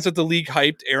makes sense that the league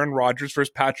hyped Aaron Rodgers versus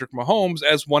Patrick Mahomes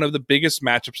as one of the biggest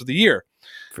matchups of the year.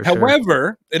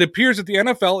 However, it appears that the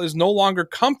NFL is no longer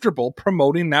comfortable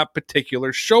promoting that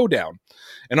particular showdown.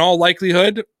 In all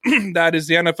likelihood, that is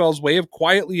the NFL's way of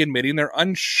quietly admitting they're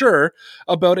unsure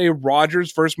about a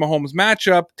Rodgers versus Mahomes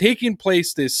matchup taking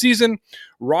place this season.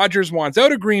 Rodgers wants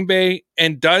out of Green Bay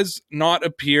and does not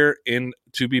appear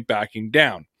to be backing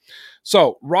down.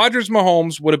 So Rodgers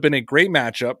Mahomes would have been a great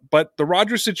matchup, but the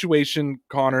Rodgers situation,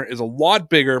 Connor, is a lot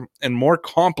bigger and more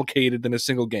complicated than a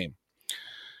single game.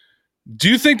 Do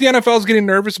you think the NFL is getting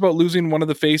nervous about losing one of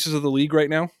the faces of the league right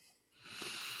now?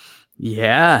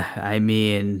 Yeah, I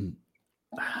mean,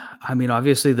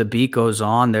 obviously the beat goes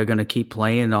on. They're going to keep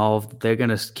playing they're going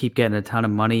to keep getting a ton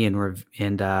of money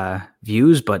and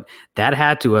views, but that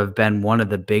had to have been one of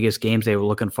the biggest games they were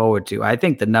looking forward to. I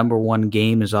think the number one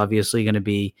game is obviously going to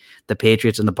be the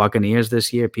Patriots and the Buccaneers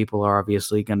this year. People are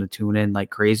obviously going to tune in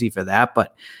like crazy for that,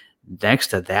 but next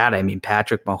to that, I mean,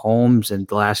 Patrick Mahomes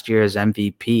and last year's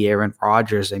MVP, Aaron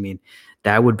Rodgers, I mean,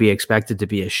 that would be expected to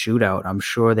be a shootout. I'm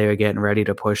sure they were getting ready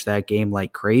to push that game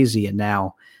like crazy, and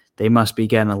now they must be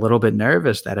getting a little bit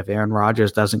nervous that if Aaron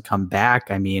Rodgers doesn't come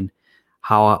back, I mean,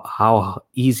 how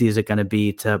easy is it going to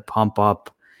be to pump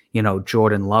up,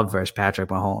 Jordan Love versus Patrick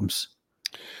Mahomes?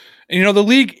 And, the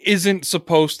league isn't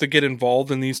supposed to get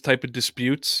involved in these type of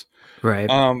disputes. Right.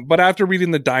 But after reading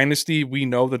the Dynasty, we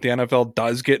know that the NFL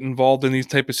does get involved in these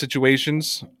type of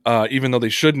situations, even though they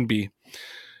shouldn't be.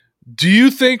 Do you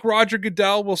think Roger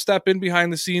Goodell will step in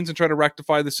behind the scenes and try to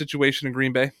rectify the situation in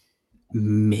Green Bay?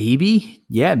 Maybe.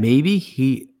 Yeah,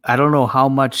 maybe. I don't know how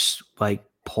much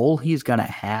pull he's going to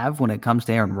have when it comes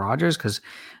to Aaron Rodgers. Cause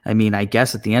I mean, I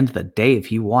guess at the end of the day, if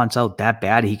he wants out that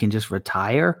bad, he can just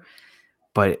retire.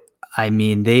 But I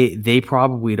mean, they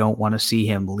probably don't want to see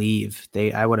him leave.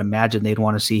 I would imagine they'd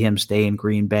want to see him stay in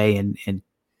Green Bay and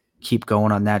keep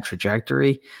going on that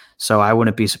trajectory. So I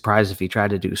wouldn't be surprised if he tried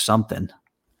to do something.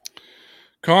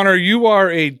 Connor, you are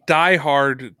a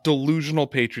diehard delusional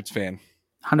Patriots fan.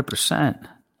 100%.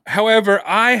 However,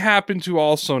 I happen to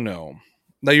also know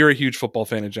that you're a huge football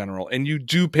fan in general, and you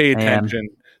do pay attention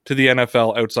to the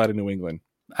NFL outside of New England.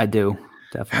 I do,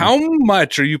 definitely. How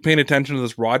much are you paying attention to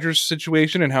this Rodgers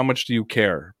situation, and how much do you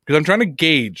care? Because I'm trying to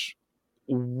gauge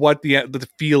what the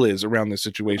feel is around this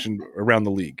situation, around the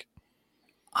league.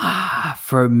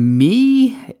 For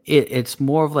me, it's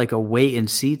more of like a wait and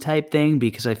see type thing,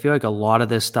 because I feel like a lot of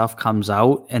this stuff comes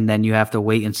out and then you have to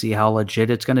wait and see how legit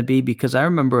it's going to be. Because I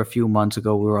remember a few months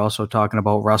ago, we were also talking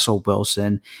about Russell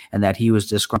Wilson and that he was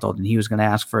disgruntled and he was going to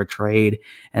ask for a trade.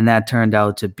 And that turned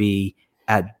out to be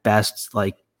at best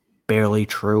like barely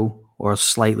true or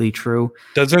slightly true.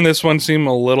 Doesn't this one seem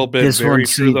a little bit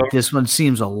true, though? This one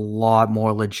seems a lot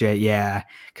more legit, yeah.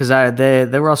 Because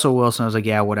the Russell Wilson, I was like,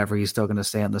 yeah, whatever. He's still going to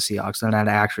stay on the Seahawks. They're not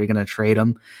actually going to trade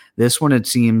him. This one, it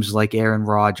seems like Aaron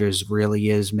Rodgers really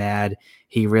is mad.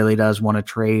 He really does want to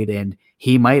trade, and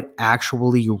he might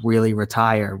actually really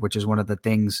retire, which is one of the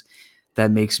things that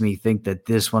makes me think that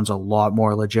this one's a lot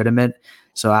more legitimate.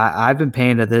 So I've been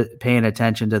paying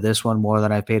attention to this one more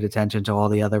than I've paid attention to all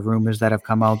the other rumors that have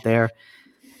come out there.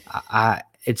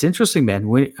 It's interesting,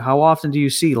 man. How often do you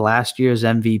see last year's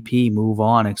MVP move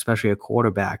on, especially a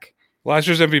quarterback? Last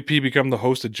year's MVP become the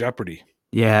host of Jeopardy.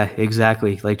 Yeah,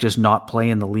 exactly. Like just not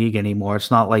playing the league anymore.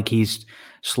 It's not like he's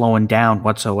slowing down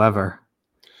whatsoever.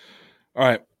 All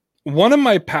right. One of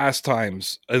my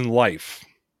pastimes in life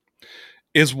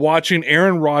is watching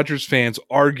Aaron Rodgers fans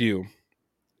argue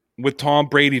with Tom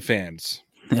Brady fans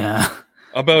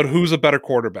about who's a better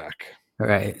quarterback.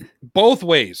 Right. Both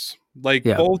ways.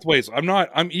 Both ways.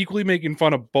 I'm equally making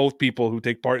fun of both people who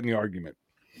take part in the argument.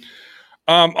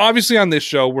 Obviously, on this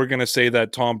show, we're going to say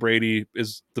that Tom Brady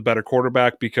is the better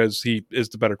quarterback because he is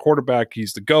the better quarterback.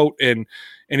 He's the GOAT. And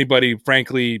anybody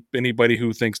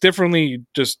who thinks differently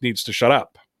just needs to shut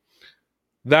up.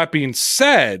 That being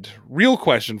said, real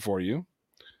question for you.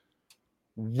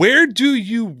 Where do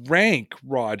you rank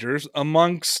Rodgers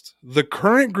amongst the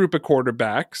current group of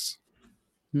quarterbacks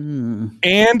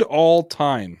and all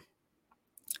time?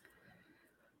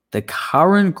 The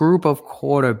current group of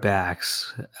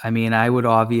quarterbacks. I mean, I would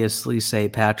obviously say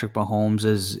Patrick Mahomes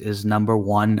is number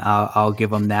one. I'll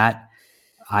give him that.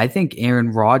 I think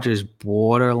Aaron Rodgers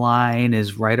borderline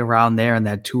is right around there in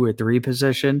that 2 or 3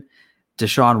 position.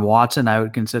 Deshaun Watson, I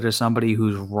would consider somebody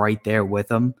who's right there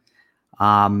with him.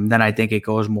 Then I think it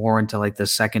goes more into like the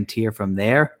second tier from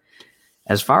there.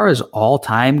 As far as all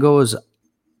time goes,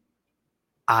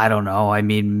 I don't know. I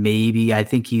mean, maybe I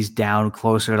think he's down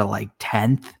closer to like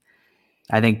 10th.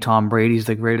 I think Tom Brady's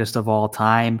the greatest of all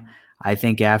time. I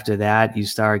think after that, you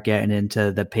start getting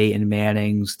into the Peyton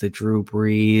Mannings, the Drew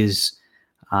Brees,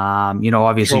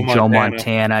 obviously Joe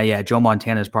Montana. Yeah, Joe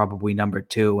Montana is probably number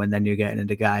 2. And then you're getting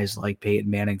into guys like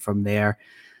Peyton Manning from there.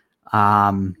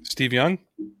 Steve Young?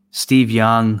 Steve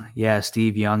Young. Yeah,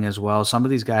 Steve Young as well. Some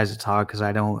of these guys it's hard because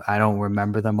I don't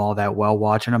remember them all that well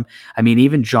watching them. I mean,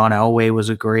 even John Elway was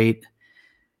a great.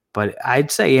 But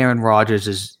I'd say Aaron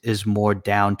Rodgers is more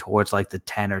down towards like the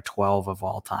 10 or 12 of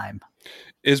all time.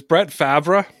 Is Brett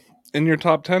Favre in your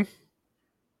top 10?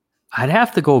 I'd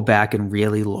have to go back and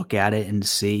really look at it and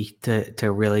see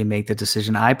to really make the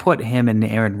decision. I put him and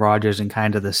Aaron Rodgers in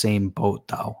kind of the same boat,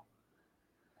 though.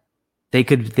 They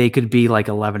could be like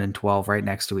 11 and 12 right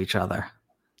next to each other.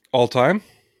 All time?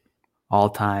 All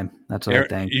time. That's what I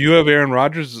think. You have Aaron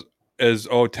Rodgers as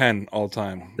 10 all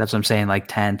time. That's what I'm saying, like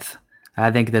 10th. I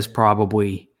think there's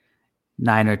probably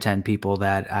 9 or 10 people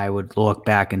that I would look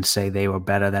back and say they were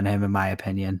better than him, in my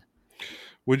opinion.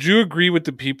 Would you agree with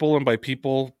the people, and by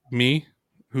people, me,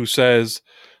 who says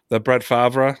that Brett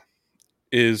Favre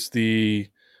is the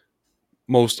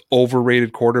most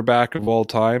overrated quarterback of all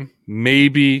time?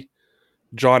 Maybe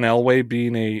John Elway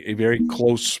being a very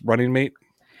close running mate?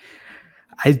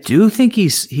 I do think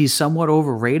he's somewhat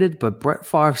overrated, but Brett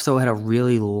Favre still had a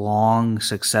really long,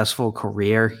 successful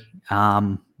career.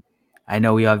 I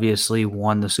know he obviously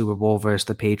won the Super Bowl versus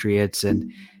the Patriots,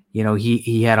 and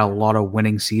he had a lot of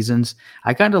winning seasons.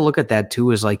 I kind of look at that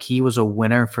too as like he was a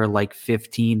winner for like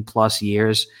 15 plus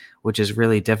years, which is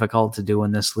really difficult to do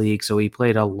in this league. So he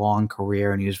played a long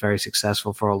career and he was very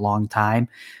successful for a long time.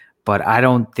 But I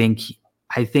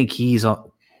think he's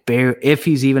if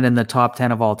he's even in the top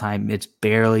 10 of all time, it's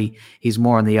barely. He's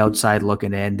more on the outside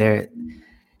looking in.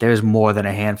 There's more than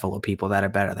a handful of people that are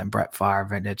better than Brett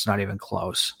Favre, and it's not even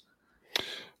close.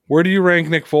 Where do you rank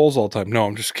Nick Foles all time? No,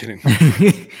 I'm just kidding.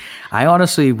 I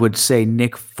honestly would say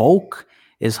Nick Folk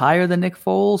is higher than Nick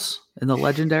Foles in the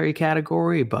legendary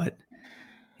category, but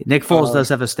Nick Foles does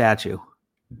have a statue.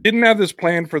 Didn't have this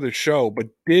planned for the show, but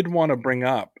did want to bring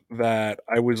up that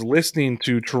I was listening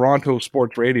to Toronto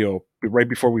Sports Radio right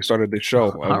before we started this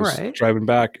show. I was driving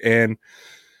back, and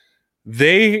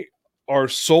they are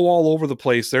so all over the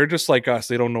place. They're just like us.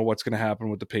 They don't know what's going to happen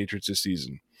with the Patriots this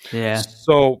season. Yeah.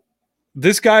 So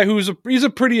this guy he's a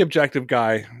pretty objective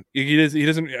guy. He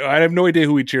doesn't. I have no idea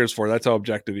who he cheers for. That's how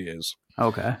objective he is.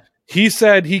 Okay. He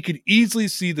said he could easily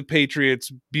see the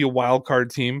Patriots be a wild card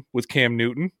team with Cam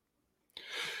Newton.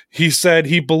 He said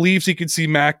he believes he could see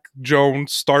Mac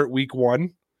Jones start week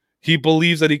 1. He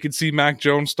believes that he could see Mac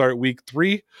Jones start week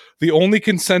 3. The only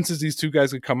consensus these two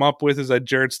guys could come up with is that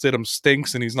Jarrett Stidham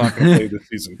stinks and he's not going to play this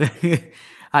season.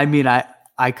 I mean,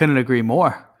 I couldn't agree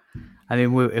more. I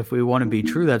mean, if we want to be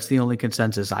true, that's the only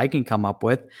consensus I can come up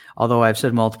with. Although I've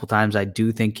said multiple times, I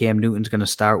do think Cam Newton's going to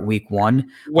start week 1.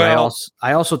 Well,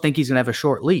 I also think he's going to have a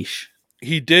short leash.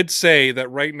 He did say that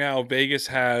right now Vegas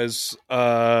has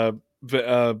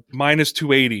minus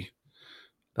 280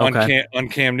 on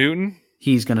Cam Newton.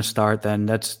 He's going to start then.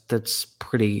 That's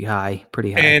pretty high.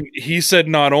 And he said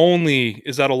not only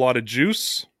is that a lot of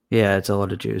juice. Yeah, it's a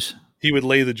lot of juice. He would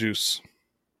lay the juice.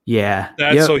 Yeah.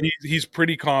 So he's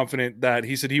pretty confident that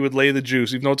he said he would lay the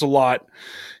juice, even though it's a lot.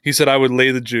 He said I would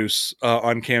lay the juice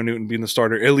on Cam Newton being the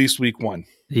starter at least week 1.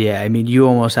 Yeah, I mean, you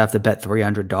almost have to bet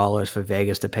 $300 for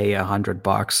Vegas to pay you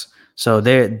 $100. So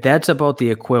that's about the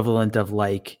equivalent of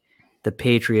like the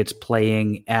Patriots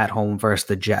playing at home versus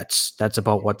the Jets. That's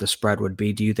about what the spread would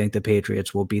be. Do you think the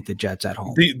Patriots will beat the Jets at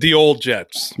home? The old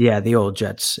Jets. Yeah, the old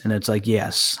Jets. And it's like,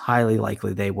 yes, highly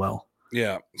likely they will.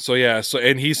 Yeah. So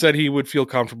and he said he would feel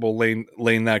comfortable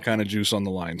laying that kind of juice on the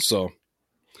line. So,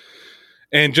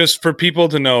 and just for people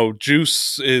to know,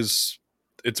 juice it's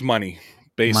money.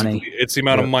 basically. Money. It's the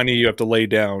amount of money you have to lay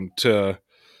down to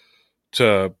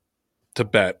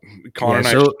bet. Connor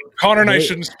and I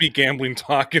shouldn't speak gambling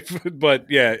talk, but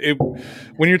yeah,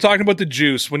 when you're talking about the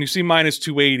juice, when you see minus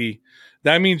 280,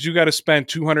 that means you got to spend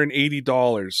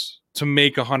 $280 to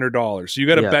make $100. So you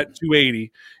got to bet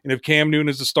 280, and if Cam Newton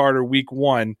is the starter week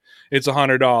 1, it's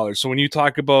 $100. So when you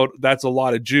talk about that's a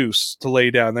lot of juice to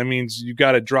lay down, that means you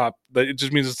got to drop. It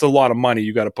just means it's a lot of money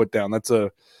you got to put down. It's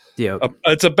a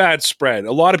bad spread.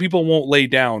 A lot of people won't lay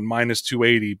down minus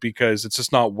 280 because it's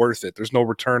just not worth it. There's no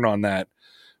return on that.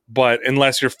 But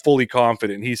unless you're fully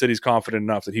confident, he said he's confident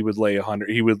enough that he would lay 100.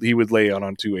 He would lay on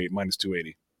 280 minus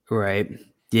 280. Right.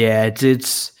 Yeah.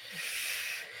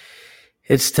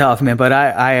 It's tough, man. But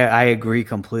I agree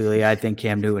completely. I think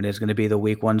Cam Newton is going to be the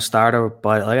week 1 starter.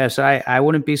 But like I said, I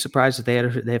wouldn't be surprised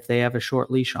if they have a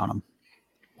short leash on him.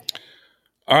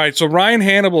 All right, so Ryan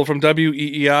Hannibal from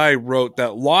WEEI wrote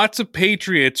that lots of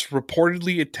Patriots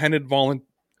reportedly attended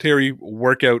voluntary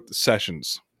workout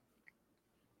sessions.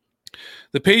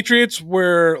 The Patriots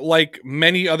were, like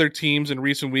many other teams in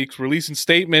recent weeks, releasing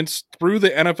statements through the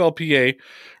NFLPA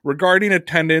regarding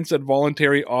attendance at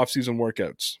voluntary offseason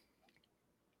workouts.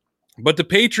 But the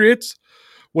Patriots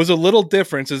was a little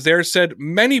different, as they said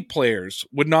many players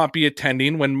would not be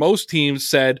attending when most teams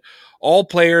said all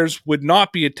players would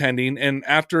not be attending. And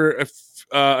after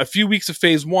a few weeks of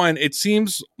phase 1, it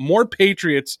seems more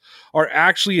Patriots are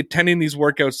actually attending these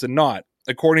workouts than not.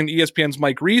 According to ESPN's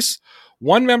Mike Reese,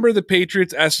 one member of the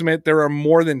Patriots estimate there are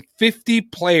more than 50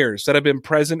 players that have been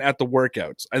present at the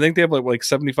workouts. I think they have like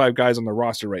 75 guys on the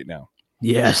roster right now.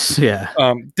 Yes, yeah.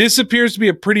 This appears to be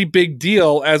a pretty big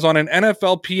deal, as on an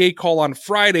NFLPA call on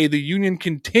Friday, the union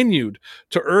continued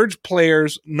to urge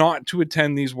players not to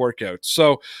attend these workouts.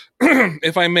 So,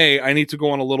 if I may, I need to go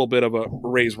on a little bit of a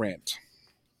Ray's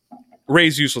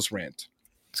useless rant.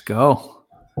 Let's go.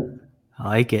 I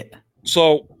like it.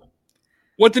 So,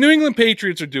 what the New England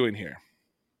Patriots are doing here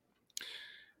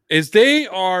is they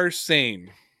are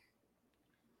saying,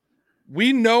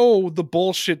 we know the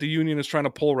bullshit the union is trying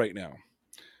to pull right now.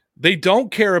 They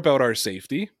don't care about our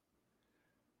safety.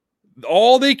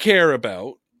 All they care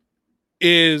about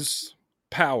is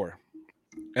power.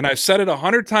 And I've said it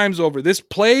 100 times over. This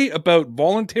play about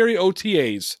voluntary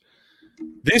OTAs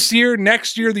this year,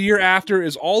 next year, the year after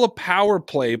is all a power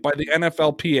play by the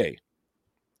NFLPA.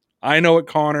 I know it,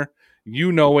 Connor.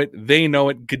 You know it. They know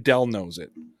it. Goodell knows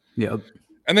it. Yep.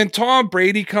 And then Tom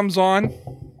Brady comes on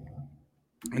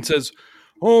and says,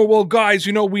 oh, well, guys,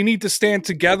 we need to stand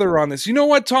together on this. You know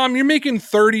what, Tom? You're making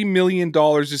 $30 million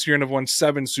this year and have won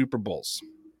 7 Super Bowls.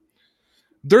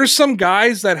 There's some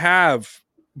guys that have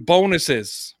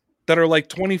bonuses that are like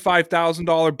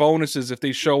 $25,000 bonuses if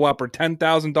they show up, or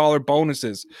 $10,000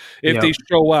 bonuses if they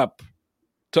show up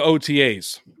to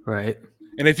OTAs. Right.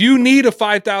 And if you need a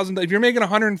 $5,000, if you're making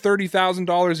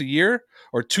 $130,000 a year,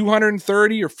 or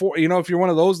 230 or 4, if you're one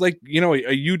of those, like, a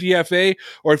UDFA,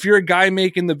 or if you're a guy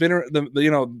making the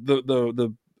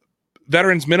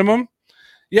veterans minimum,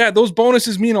 yeah, those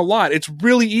bonuses mean a lot. It's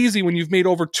really easy when you've made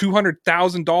over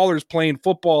 $200,000 playing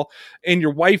football and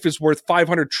your wife is worth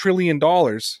 $500 trillion.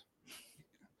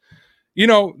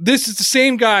 This is the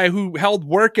same guy who held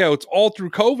workouts all through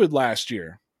COVID last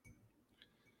year.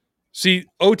 See,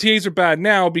 OTAs are bad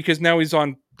now because now he's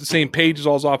on the same page as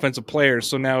all his offensive players.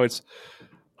 So now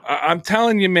I'm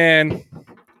telling you, man,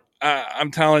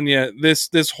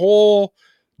 this whole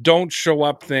don't show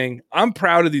up thing. I'm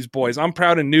proud of these boys. I'm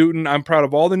proud of Newton. I'm proud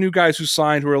of all the new guys who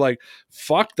signed who are like,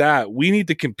 fuck that. We need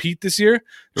to compete this year.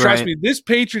 Trust me, this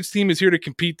Patriots team is here to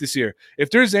compete this year.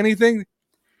 If there's anything,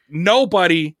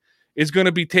 nobody is going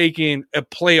to be taking a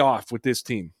playoff with this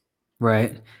team.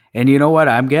 Right. And you know what?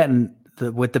 I'm getting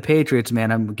with the Patriots,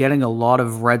 man, I'm getting a lot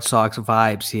of Red Sox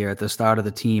vibes here at the start of the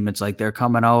team. It's like they're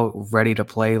coming out ready to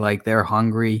play, like they're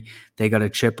hungry. They got a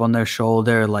chip on their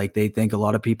shoulder. Like they think a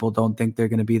lot of people don't think they're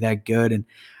going to be that good. And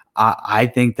I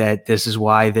think that this is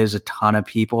why there's a ton of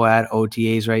people at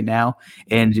OTAs right now.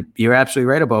 And you're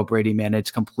absolutely right about Brady, man. It's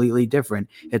completely different.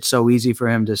 It's so easy for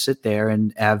him to sit there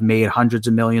and have made hundreds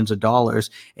of millions of dollars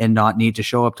and not need to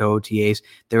show up to OTAs.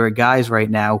 There are guys right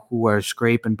now who are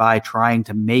scraping by trying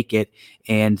to make it,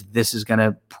 and this is going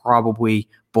to probably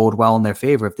bode well in their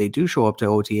favor if they do show up to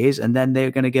OTAs, and then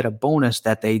they're going to get a bonus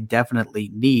that they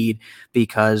definitely need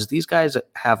because these guys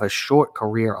have a short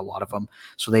career, a lot of them.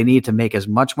 So they need to make as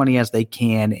much money as they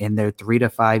can in their 3 to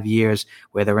 5 years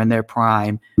where they're in their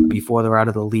prime before they're out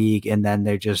of the league, and then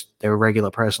they're a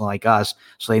regular person like us.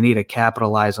 So they need to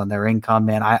capitalize on their income,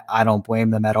 man. I don't blame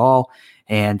them at all,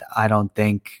 and I don't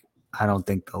think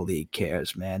the league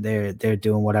cares, man. They're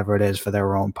doing whatever it is for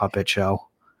their own puppet show.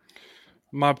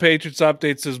 My Patriots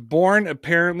update says Bourne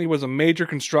apparently was a major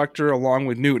constructor along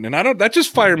with Newton, and I don't. That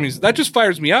just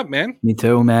fires me up, man. Me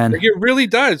too, man. Like, it really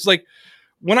does. Like,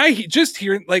 when I just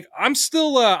hear, like, I'm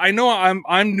still. I know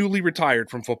I'm newly retired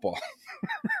from football,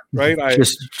 right?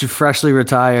 Just freshly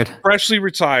retired. Freshly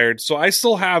retired, so I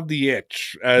still have the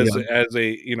itch as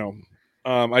a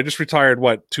I just retired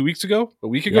 2 weeks ago, a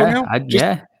week ago now.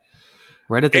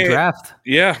 Right at the draft.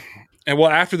 Yeah. And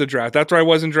after the draft, after I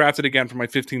wasn't drafted again for my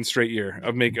 15th straight year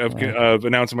of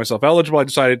announcing myself eligible, I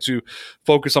decided to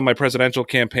focus on my presidential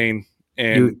campaign.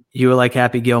 And you were like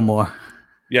Happy Gilmore.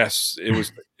 Yes,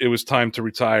 it was time to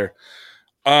retire.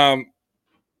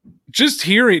 Just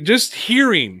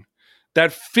hearing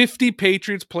that 50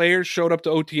 Patriots players showed up to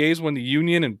OTAs when the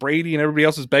union and Brady and everybody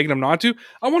else is begging them not to,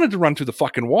 I wanted to run through the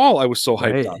fucking wall. I was so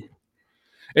hyped up.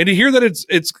 And to hear that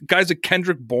it's guys like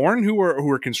Kendrick Bourne who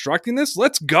are constructing this,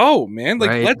 let's go, man.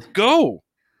 Let's go.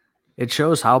 It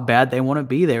shows how bad they want to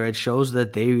be there. It shows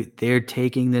that they're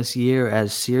taking this year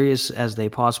as serious as they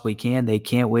possibly can. They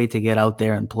can't wait to get out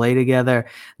there and play together.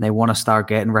 And they want to start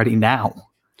getting ready now.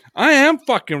 I am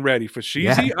fucking ready for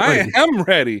Sheezy. Yeah, I am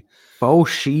ready.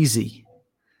 Faux Sheezy.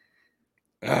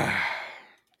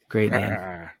 Great name.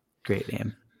 Great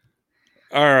name.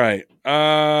 All right.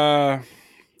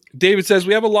 David says,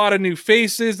 we have a lot of new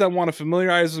faces that want to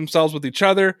familiarize themselves with each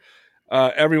other.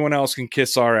 Everyone else can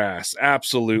kiss our ass.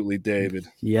 Absolutely, David.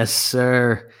 Yes,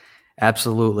 sir.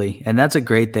 Absolutely. And that's a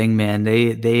great thing, man.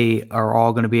 They are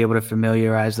all going to be able to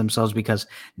familiarize themselves because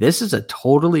this is a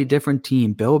totally different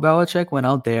team. Bill Belichick went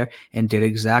out there and did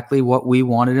exactly what we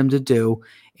wanted him to do.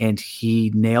 And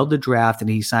he nailed the draft and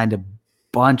he signed a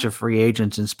bunch of free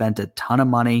agents and spent a ton of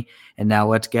money. And now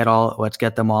let's get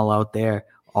them all out there,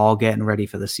 all getting ready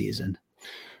for the season.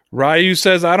 Ryu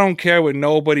says, I don't care what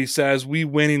nobody says. We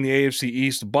winning the AFC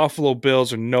East. The Buffalo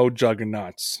Bills are no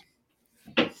juggernauts.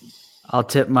 I'll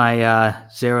tip my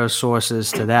 0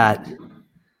 sources to that.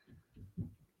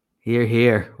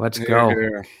 Here. Let's go.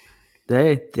 Here.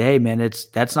 Hey, man,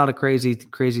 that's not a crazy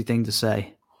thing to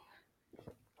say.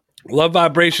 Love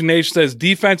Vibration Nation says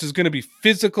defense is going to be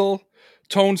physical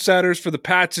tone setters for the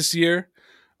Pats this year.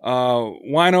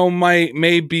 Wino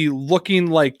may be looking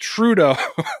like Trudeau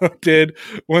did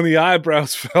when the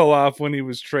eyebrows fell off when he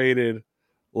was traded.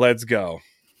 Let's go.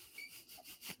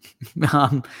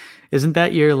 Isn't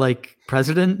that your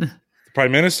president?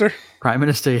 Prime Minister? Prime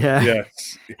Minister, yeah.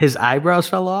 Yes. His eyebrows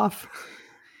fell off?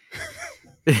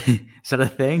 Is that a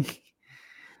thing?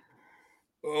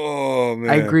 Oh, man.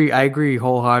 I agree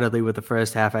wholeheartedly with the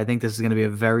first half. I think this is going to be a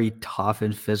very tough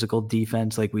and physical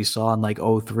defense like we saw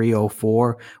in 03,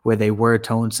 04, where they were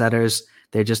tone setters.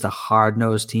 They're just a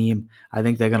hard-nosed team. I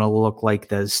think they're going to look like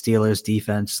the Steelers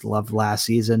defense loved last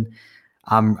season.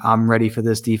 I'm ready for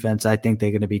this defense. I think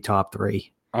they're going to be top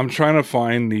 3. I'm trying to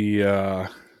find the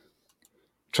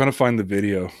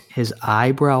video. His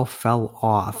eyebrow fell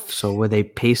off. So were they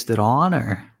pasted on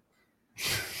or?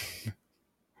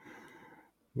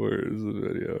 Where is the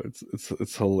video?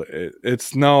 It's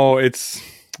hilarious.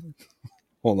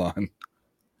 Hold on.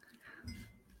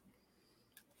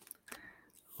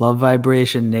 Love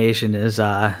Vibration Nation is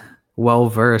well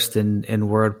versed in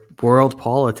world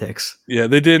politics. Yeah,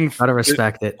 they didn't. Gotta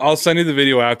respect it. I'll send you the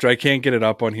video after. I can't get it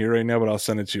up on here right now, but I'll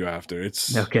send it to you after.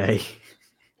 It's okay.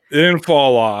 It didn't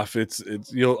fall off.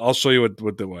 I'll show you what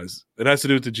it was. It has to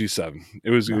do with the G7. It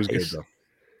was good though.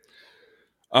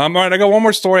 All right, I got one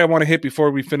more story I want to hit before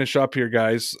we finish up here,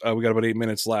 guys. We got about 8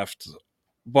 minutes left.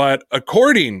 But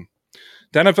according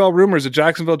to NFL rumors, the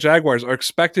Jacksonville Jaguars are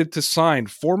expected to sign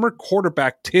former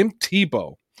quarterback Tim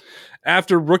Tebow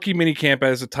after rookie minicamp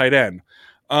as a tight end.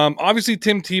 Obviously,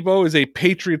 Tim Tebow is a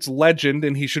Patriots legend,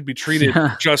 and he should be treated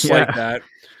just like that.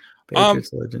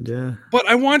 Patriots legend, yeah. But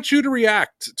I want you to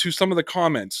react to some of the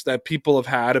comments that people have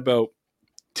had about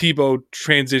Tebow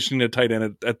transitioning to tight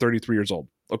end at 33 years old.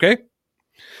 Okay?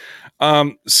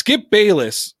 Skip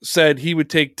Bayless said he would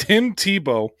take Tim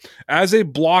Tebow as a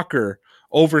blocker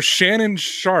over Shannon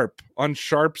Sharp on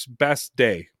Sharp's best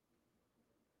day.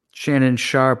 Shannon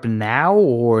Sharp now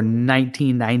or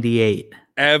 1998?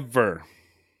 Ever.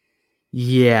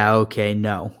 Yeah, okay,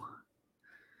 no.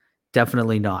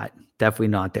 Definitely not. Definitely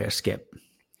not there, Skip.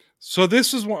 So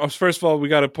this is one. First of all, we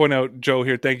got to point out Joe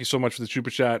here. Thank you so much for the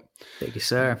super chat. Thank you,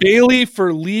 sir. Bailey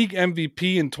for league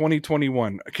MVP in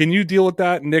 2021. Can you deal with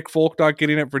that? Nick Folk not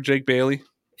getting it for Jake Bailey?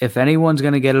 If anyone's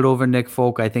going to get it over Nick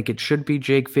Folk, I think it should be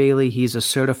Jake Bailey. He's a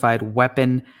certified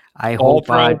weapon. I hope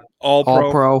all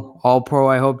pro.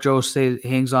 I hope Joe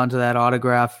hangs on to that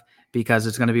autograph because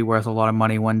it's going to be worth a lot of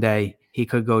money one day. He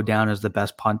could go down as the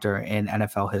best punter in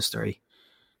NFL history.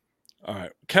 All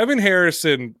right. Kevin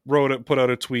Harrison put out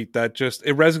a tweet that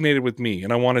it resonated with me,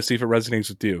 and I want to see if it resonates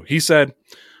with you. He said,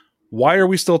 "Why are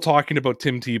we still talking about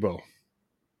Tim Tebow?"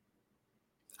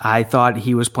 I thought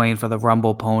he was playing for the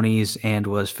Rumble Ponies and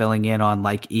was filling in on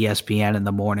like ESPN in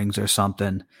the mornings or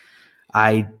something.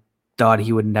 I thought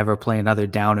he would never play another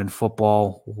down in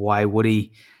football. Why would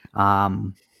he?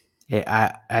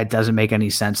 It doesn't make any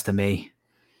sense to me.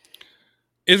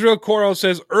 Israel Coro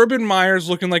says Urban Meyer's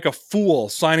looking like a fool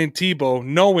signing Tebow,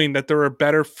 knowing that there are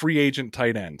better free agent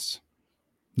tight ends.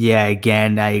 Yeah,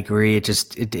 again, I agree.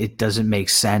 It doesn't make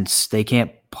sense. They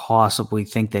can't possibly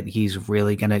think that he's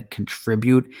really going to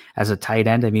contribute as a tight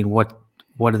end. I mean, what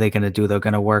are they going to do? They're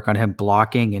going to work on him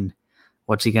blocking, and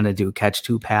what's he going to do? Catch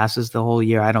 2 passes the whole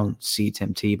year? I don't see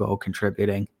Tim Tebow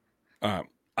contributing.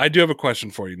 I do have a question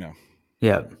for you now.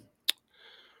 Yeah.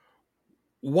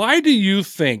 Why do you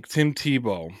think Tim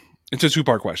Tebow? It's a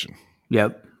 2-part question.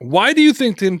 Yep. Why do you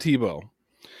think Tim Tebow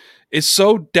is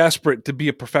so desperate to be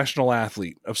a professional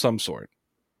athlete of some sort?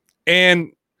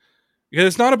 And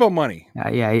it's not about money.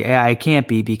 Yeah, I can't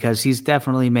be, because he's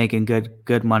definitely making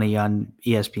good money on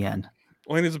ESPN.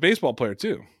 Well, and he's a baseball player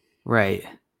too. Right.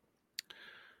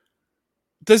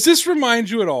 Does this remind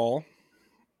you at all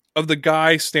of the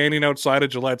guy standing outside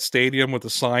of Gillette Stadium with a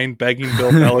sign begging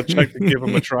Bill Belichick to give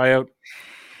him a tryout?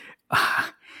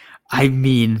 I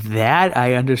mean, that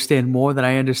I understand more than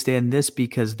I understand this,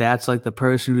 because that's like the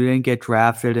person who didn't get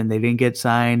drafted and they didn't get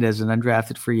signed as an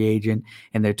undrafted free agent,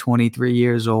 and they're 23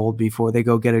 years old. Before they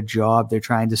go get a job, they're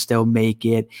trying to still make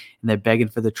it, and they're begging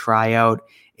for the tryout.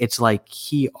 It's like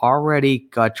he already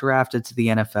got drafted to the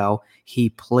NFL. He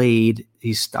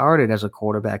started as a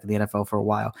quarterback in the NFL for a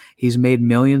while. He's made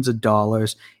millions of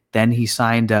dollars. Then he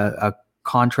signed a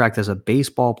contract as a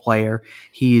baseball player.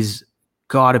 He's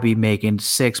got to be making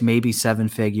 6, maybe 7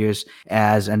 figures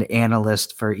as an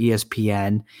analyst for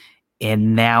ESPN.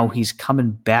 And now he's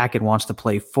coming back and wants to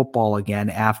play football again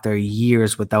after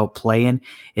years without playing.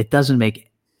 It doesn't make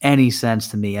any sense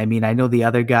to me. I mean, I know the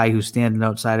other guy who's standing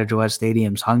outside of Gillette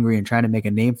Stadium's hungry and trying to make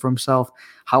a name for himself.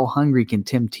 How hungry can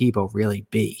Tim Tebow really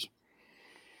be?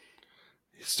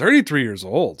 He's 33 years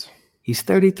old. He's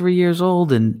 33 years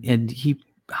old, and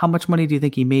how much money do you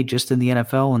think he made just in the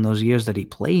NFL in those years that he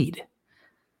played?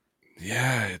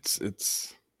 Yeah,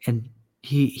 it's and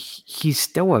he's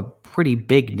still a pretty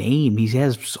big name. He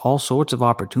has all sorts of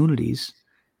opportunities.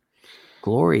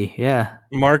 Glory, yeah.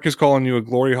 Mark is calling you a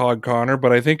glory hog, Connor,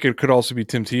 but I think it could also be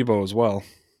Tim Tebow as well.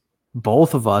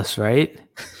 Both of us, right?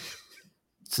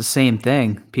 It's the same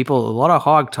thing. A lot of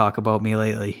hog talk about me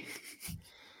lately.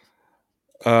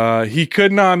 He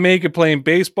could not make it playing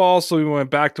baseball, so he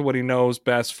went back to what he knows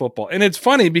best, football. And it's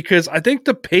funny because I think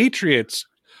the Patriots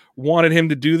wanted him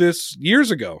to do this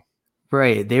years ago.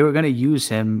 Right. They were going to use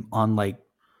him on like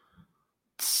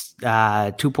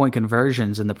 2-point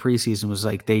conversions in the preseason. Was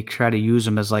like they try to use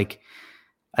him as like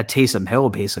a Taysom Hill,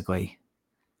 basically.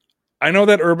 I know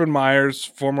that Urban Meyer's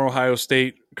former Ohio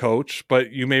State coach,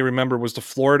 but you may remember was the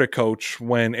Florida coach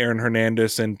when Aaron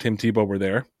Hernandez and Tim Tebow were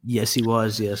there. Yes, he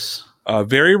was. Yes.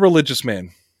 Very religious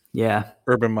man. Yeah.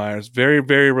 Urban Meyer's very,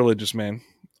 very religious man.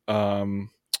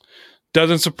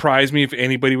 Doesn't surprise me if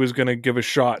anybody was going to give a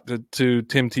shot to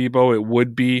Tim Tebow, it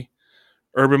would be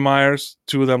Urban Meyer's.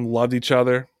 2 of them loved each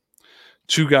other.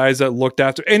 2 guys that looked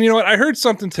after. And you know what? I heard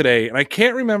something today, and I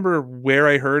can't remember where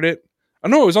I heard it. I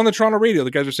know it was on the Toronto radio.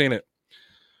 The guys were saying it.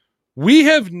 We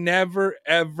have never,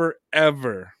 ever,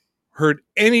 ever heard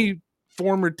any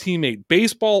former teammate,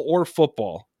 baseball or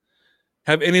football,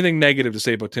 have anything negative to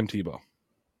say about Tim Tebow.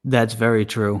 That's very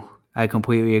true. I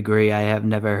completely agree. I have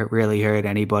never really heard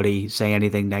anybody say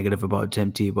anything negative about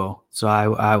Tim Tebow. So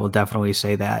I will definitely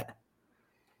say that.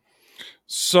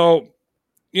 So,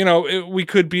 we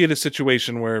could be in a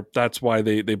situation where that's why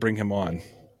they bring him on.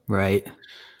 Right.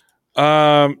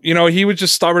 He was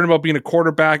just stubborn about being a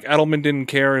quarterback. Edelman didn't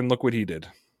care, and look what he did.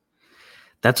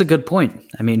 That's a good point.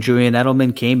 I mean, Julian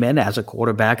Edelman came in as a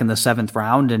quarterback in the 7th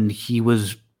round, and he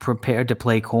was prepared to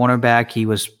play cornerback. He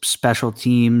was special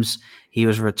teams. He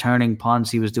was returning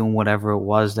punts. He was doing whatever it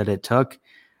was that it took.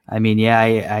 I mean, yeah,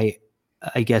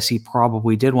 I guess he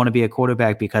probably did want to be a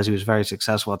quarterback because he was very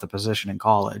successful at the position in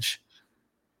college.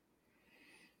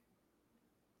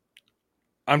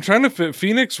 I'm trying to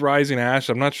Phoenix Rising Ash.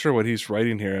 I'm not sure what he's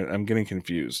writing here. I'm getting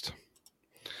confused.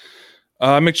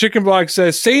 McChickenblog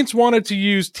says Saints wanted to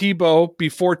use Tebow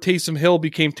before Taysom Hill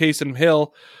became Taysom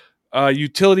Hill.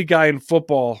 Utility guy in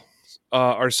football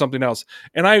or something else.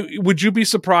 And would you be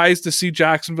surprised to see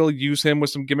Jacksonville use him with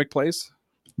some gimmick plays?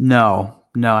 No,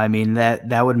 No, I mean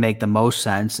that would make the most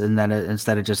sense, and then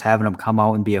instead of just having him come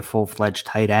out and be a full-fledged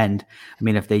tight end, I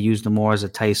mean, if they used him more as a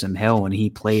Tyson Hill and he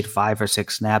played 5 or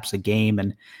 6 snaps a game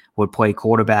and would play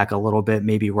quarterback a little bit,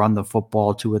 maybe run the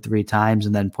football 2 or 3 times,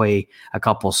 and then play a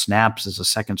couple snaps as a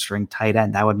second-string tight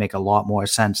end, that would make a lot more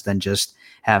sense than just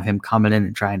have him coming in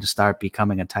and trying to start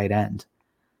becoming a tight end.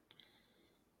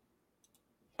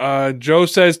 Joe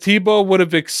says Tebow would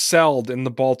have excelled in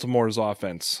the Baltimore's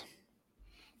offense.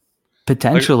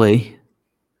 Potentially.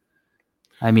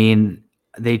 I mean,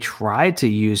 they tried to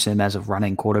use him as a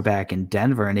running quarterback in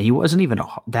Denver, and he wasn't even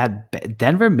that.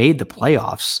 Denver made the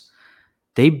playoffs.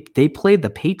 They played the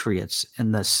Patriots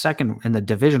in the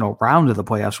divisional round of the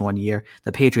playoffs one year.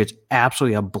 The Patriots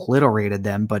absolutely obliterated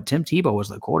them, but Tim Tebow was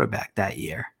the quarterback that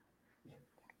year.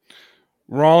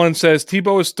 Rollins says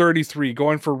Tebow is 33,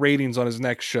 going for ratings on his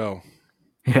next show.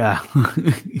 Yeah.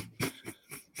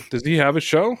 Does he have a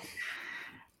show?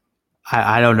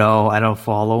 I don't know. I don't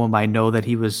follow him. I know that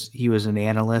he was an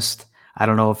analyst. I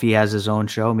don't know if he has his own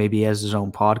show. Maybe he has his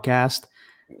own podcast.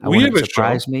 We have a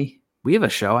surprise show. Me. We have a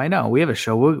show. I know. We have a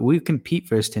show. We compete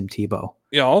versus Tim Tebow.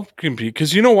 Yeah, I'll compete.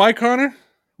 Because you know why, Connor?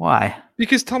 Why?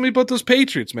 Because tell me about those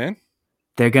Patriots, man.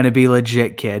 They're going to be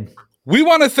legit, kid. We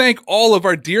want to thank all of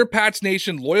our Dear Pats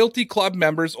Nation Loyalty Club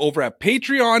members over at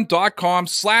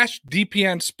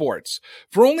patreon.com/DPN Sports.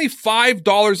 For only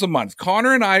 $5 a month,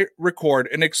 Connor and I record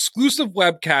an exclusive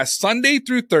webcast Sunday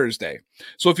through Thursday.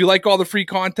 So if you like all the free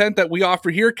content that we offer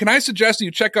here, can I suggest that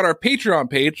you check out our Patreon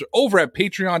page over at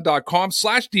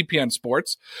patreon.com/DPN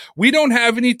Sports. We don't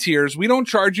have any tiers. We don't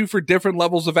charge you for different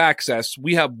levels of access.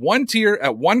 We have one tier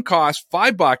at one cost,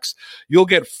 $5. You'll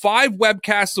get 5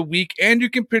 webcasts a week, and you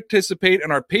can participate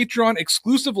in our Patreon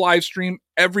exclusive live stream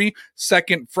every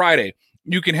second Friday.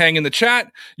 You can hang in the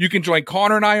chat. You can join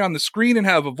Connor and I on the screen and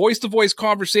have a voice-to-voice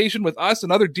conversation with us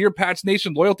and other Dear Pats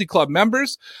Nation Loyalty Club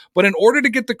members. But in order to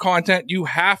get the content, you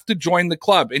have to join the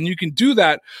club. And you can do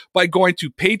that by going to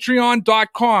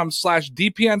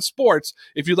patreon.com/DPN Sports.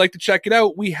 If you'd like to check it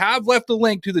out, we have left a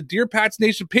link to the Dear Pats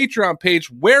Nation Patreon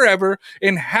page wherever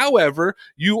and however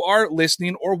you are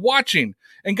listening or watching.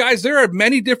 And guys, there are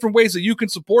many different ways that you can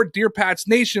support Dear Pats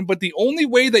Nation, but the only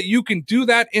way that you can do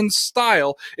that in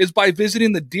style is by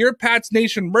visiting the Dear Pats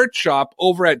Nation merch shop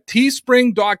over at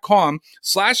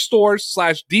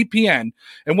teespring.com/stores/DPN.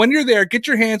 And when you're there, get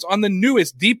your hands on the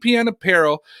newest DPN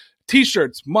apparel,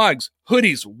 t-shirts, mugs,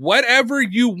 hoodies, whatever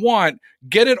you want.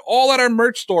 Get it all at our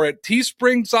merch store at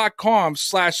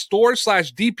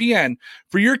teespring.com/store/DPN.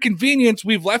 For your convenience,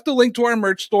 we've left a link to our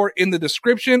merch store in the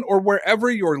description or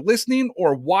wherever you're listening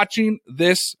or watching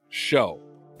this show.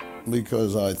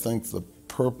 Because I think the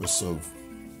purpose of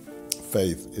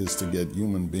faith is to get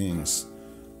human beings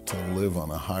to live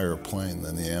on a higher plane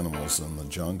than the animals in the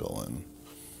jungle, and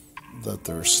that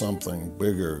there's something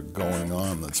bigger going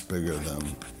on that's bigger than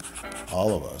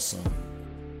all of us. And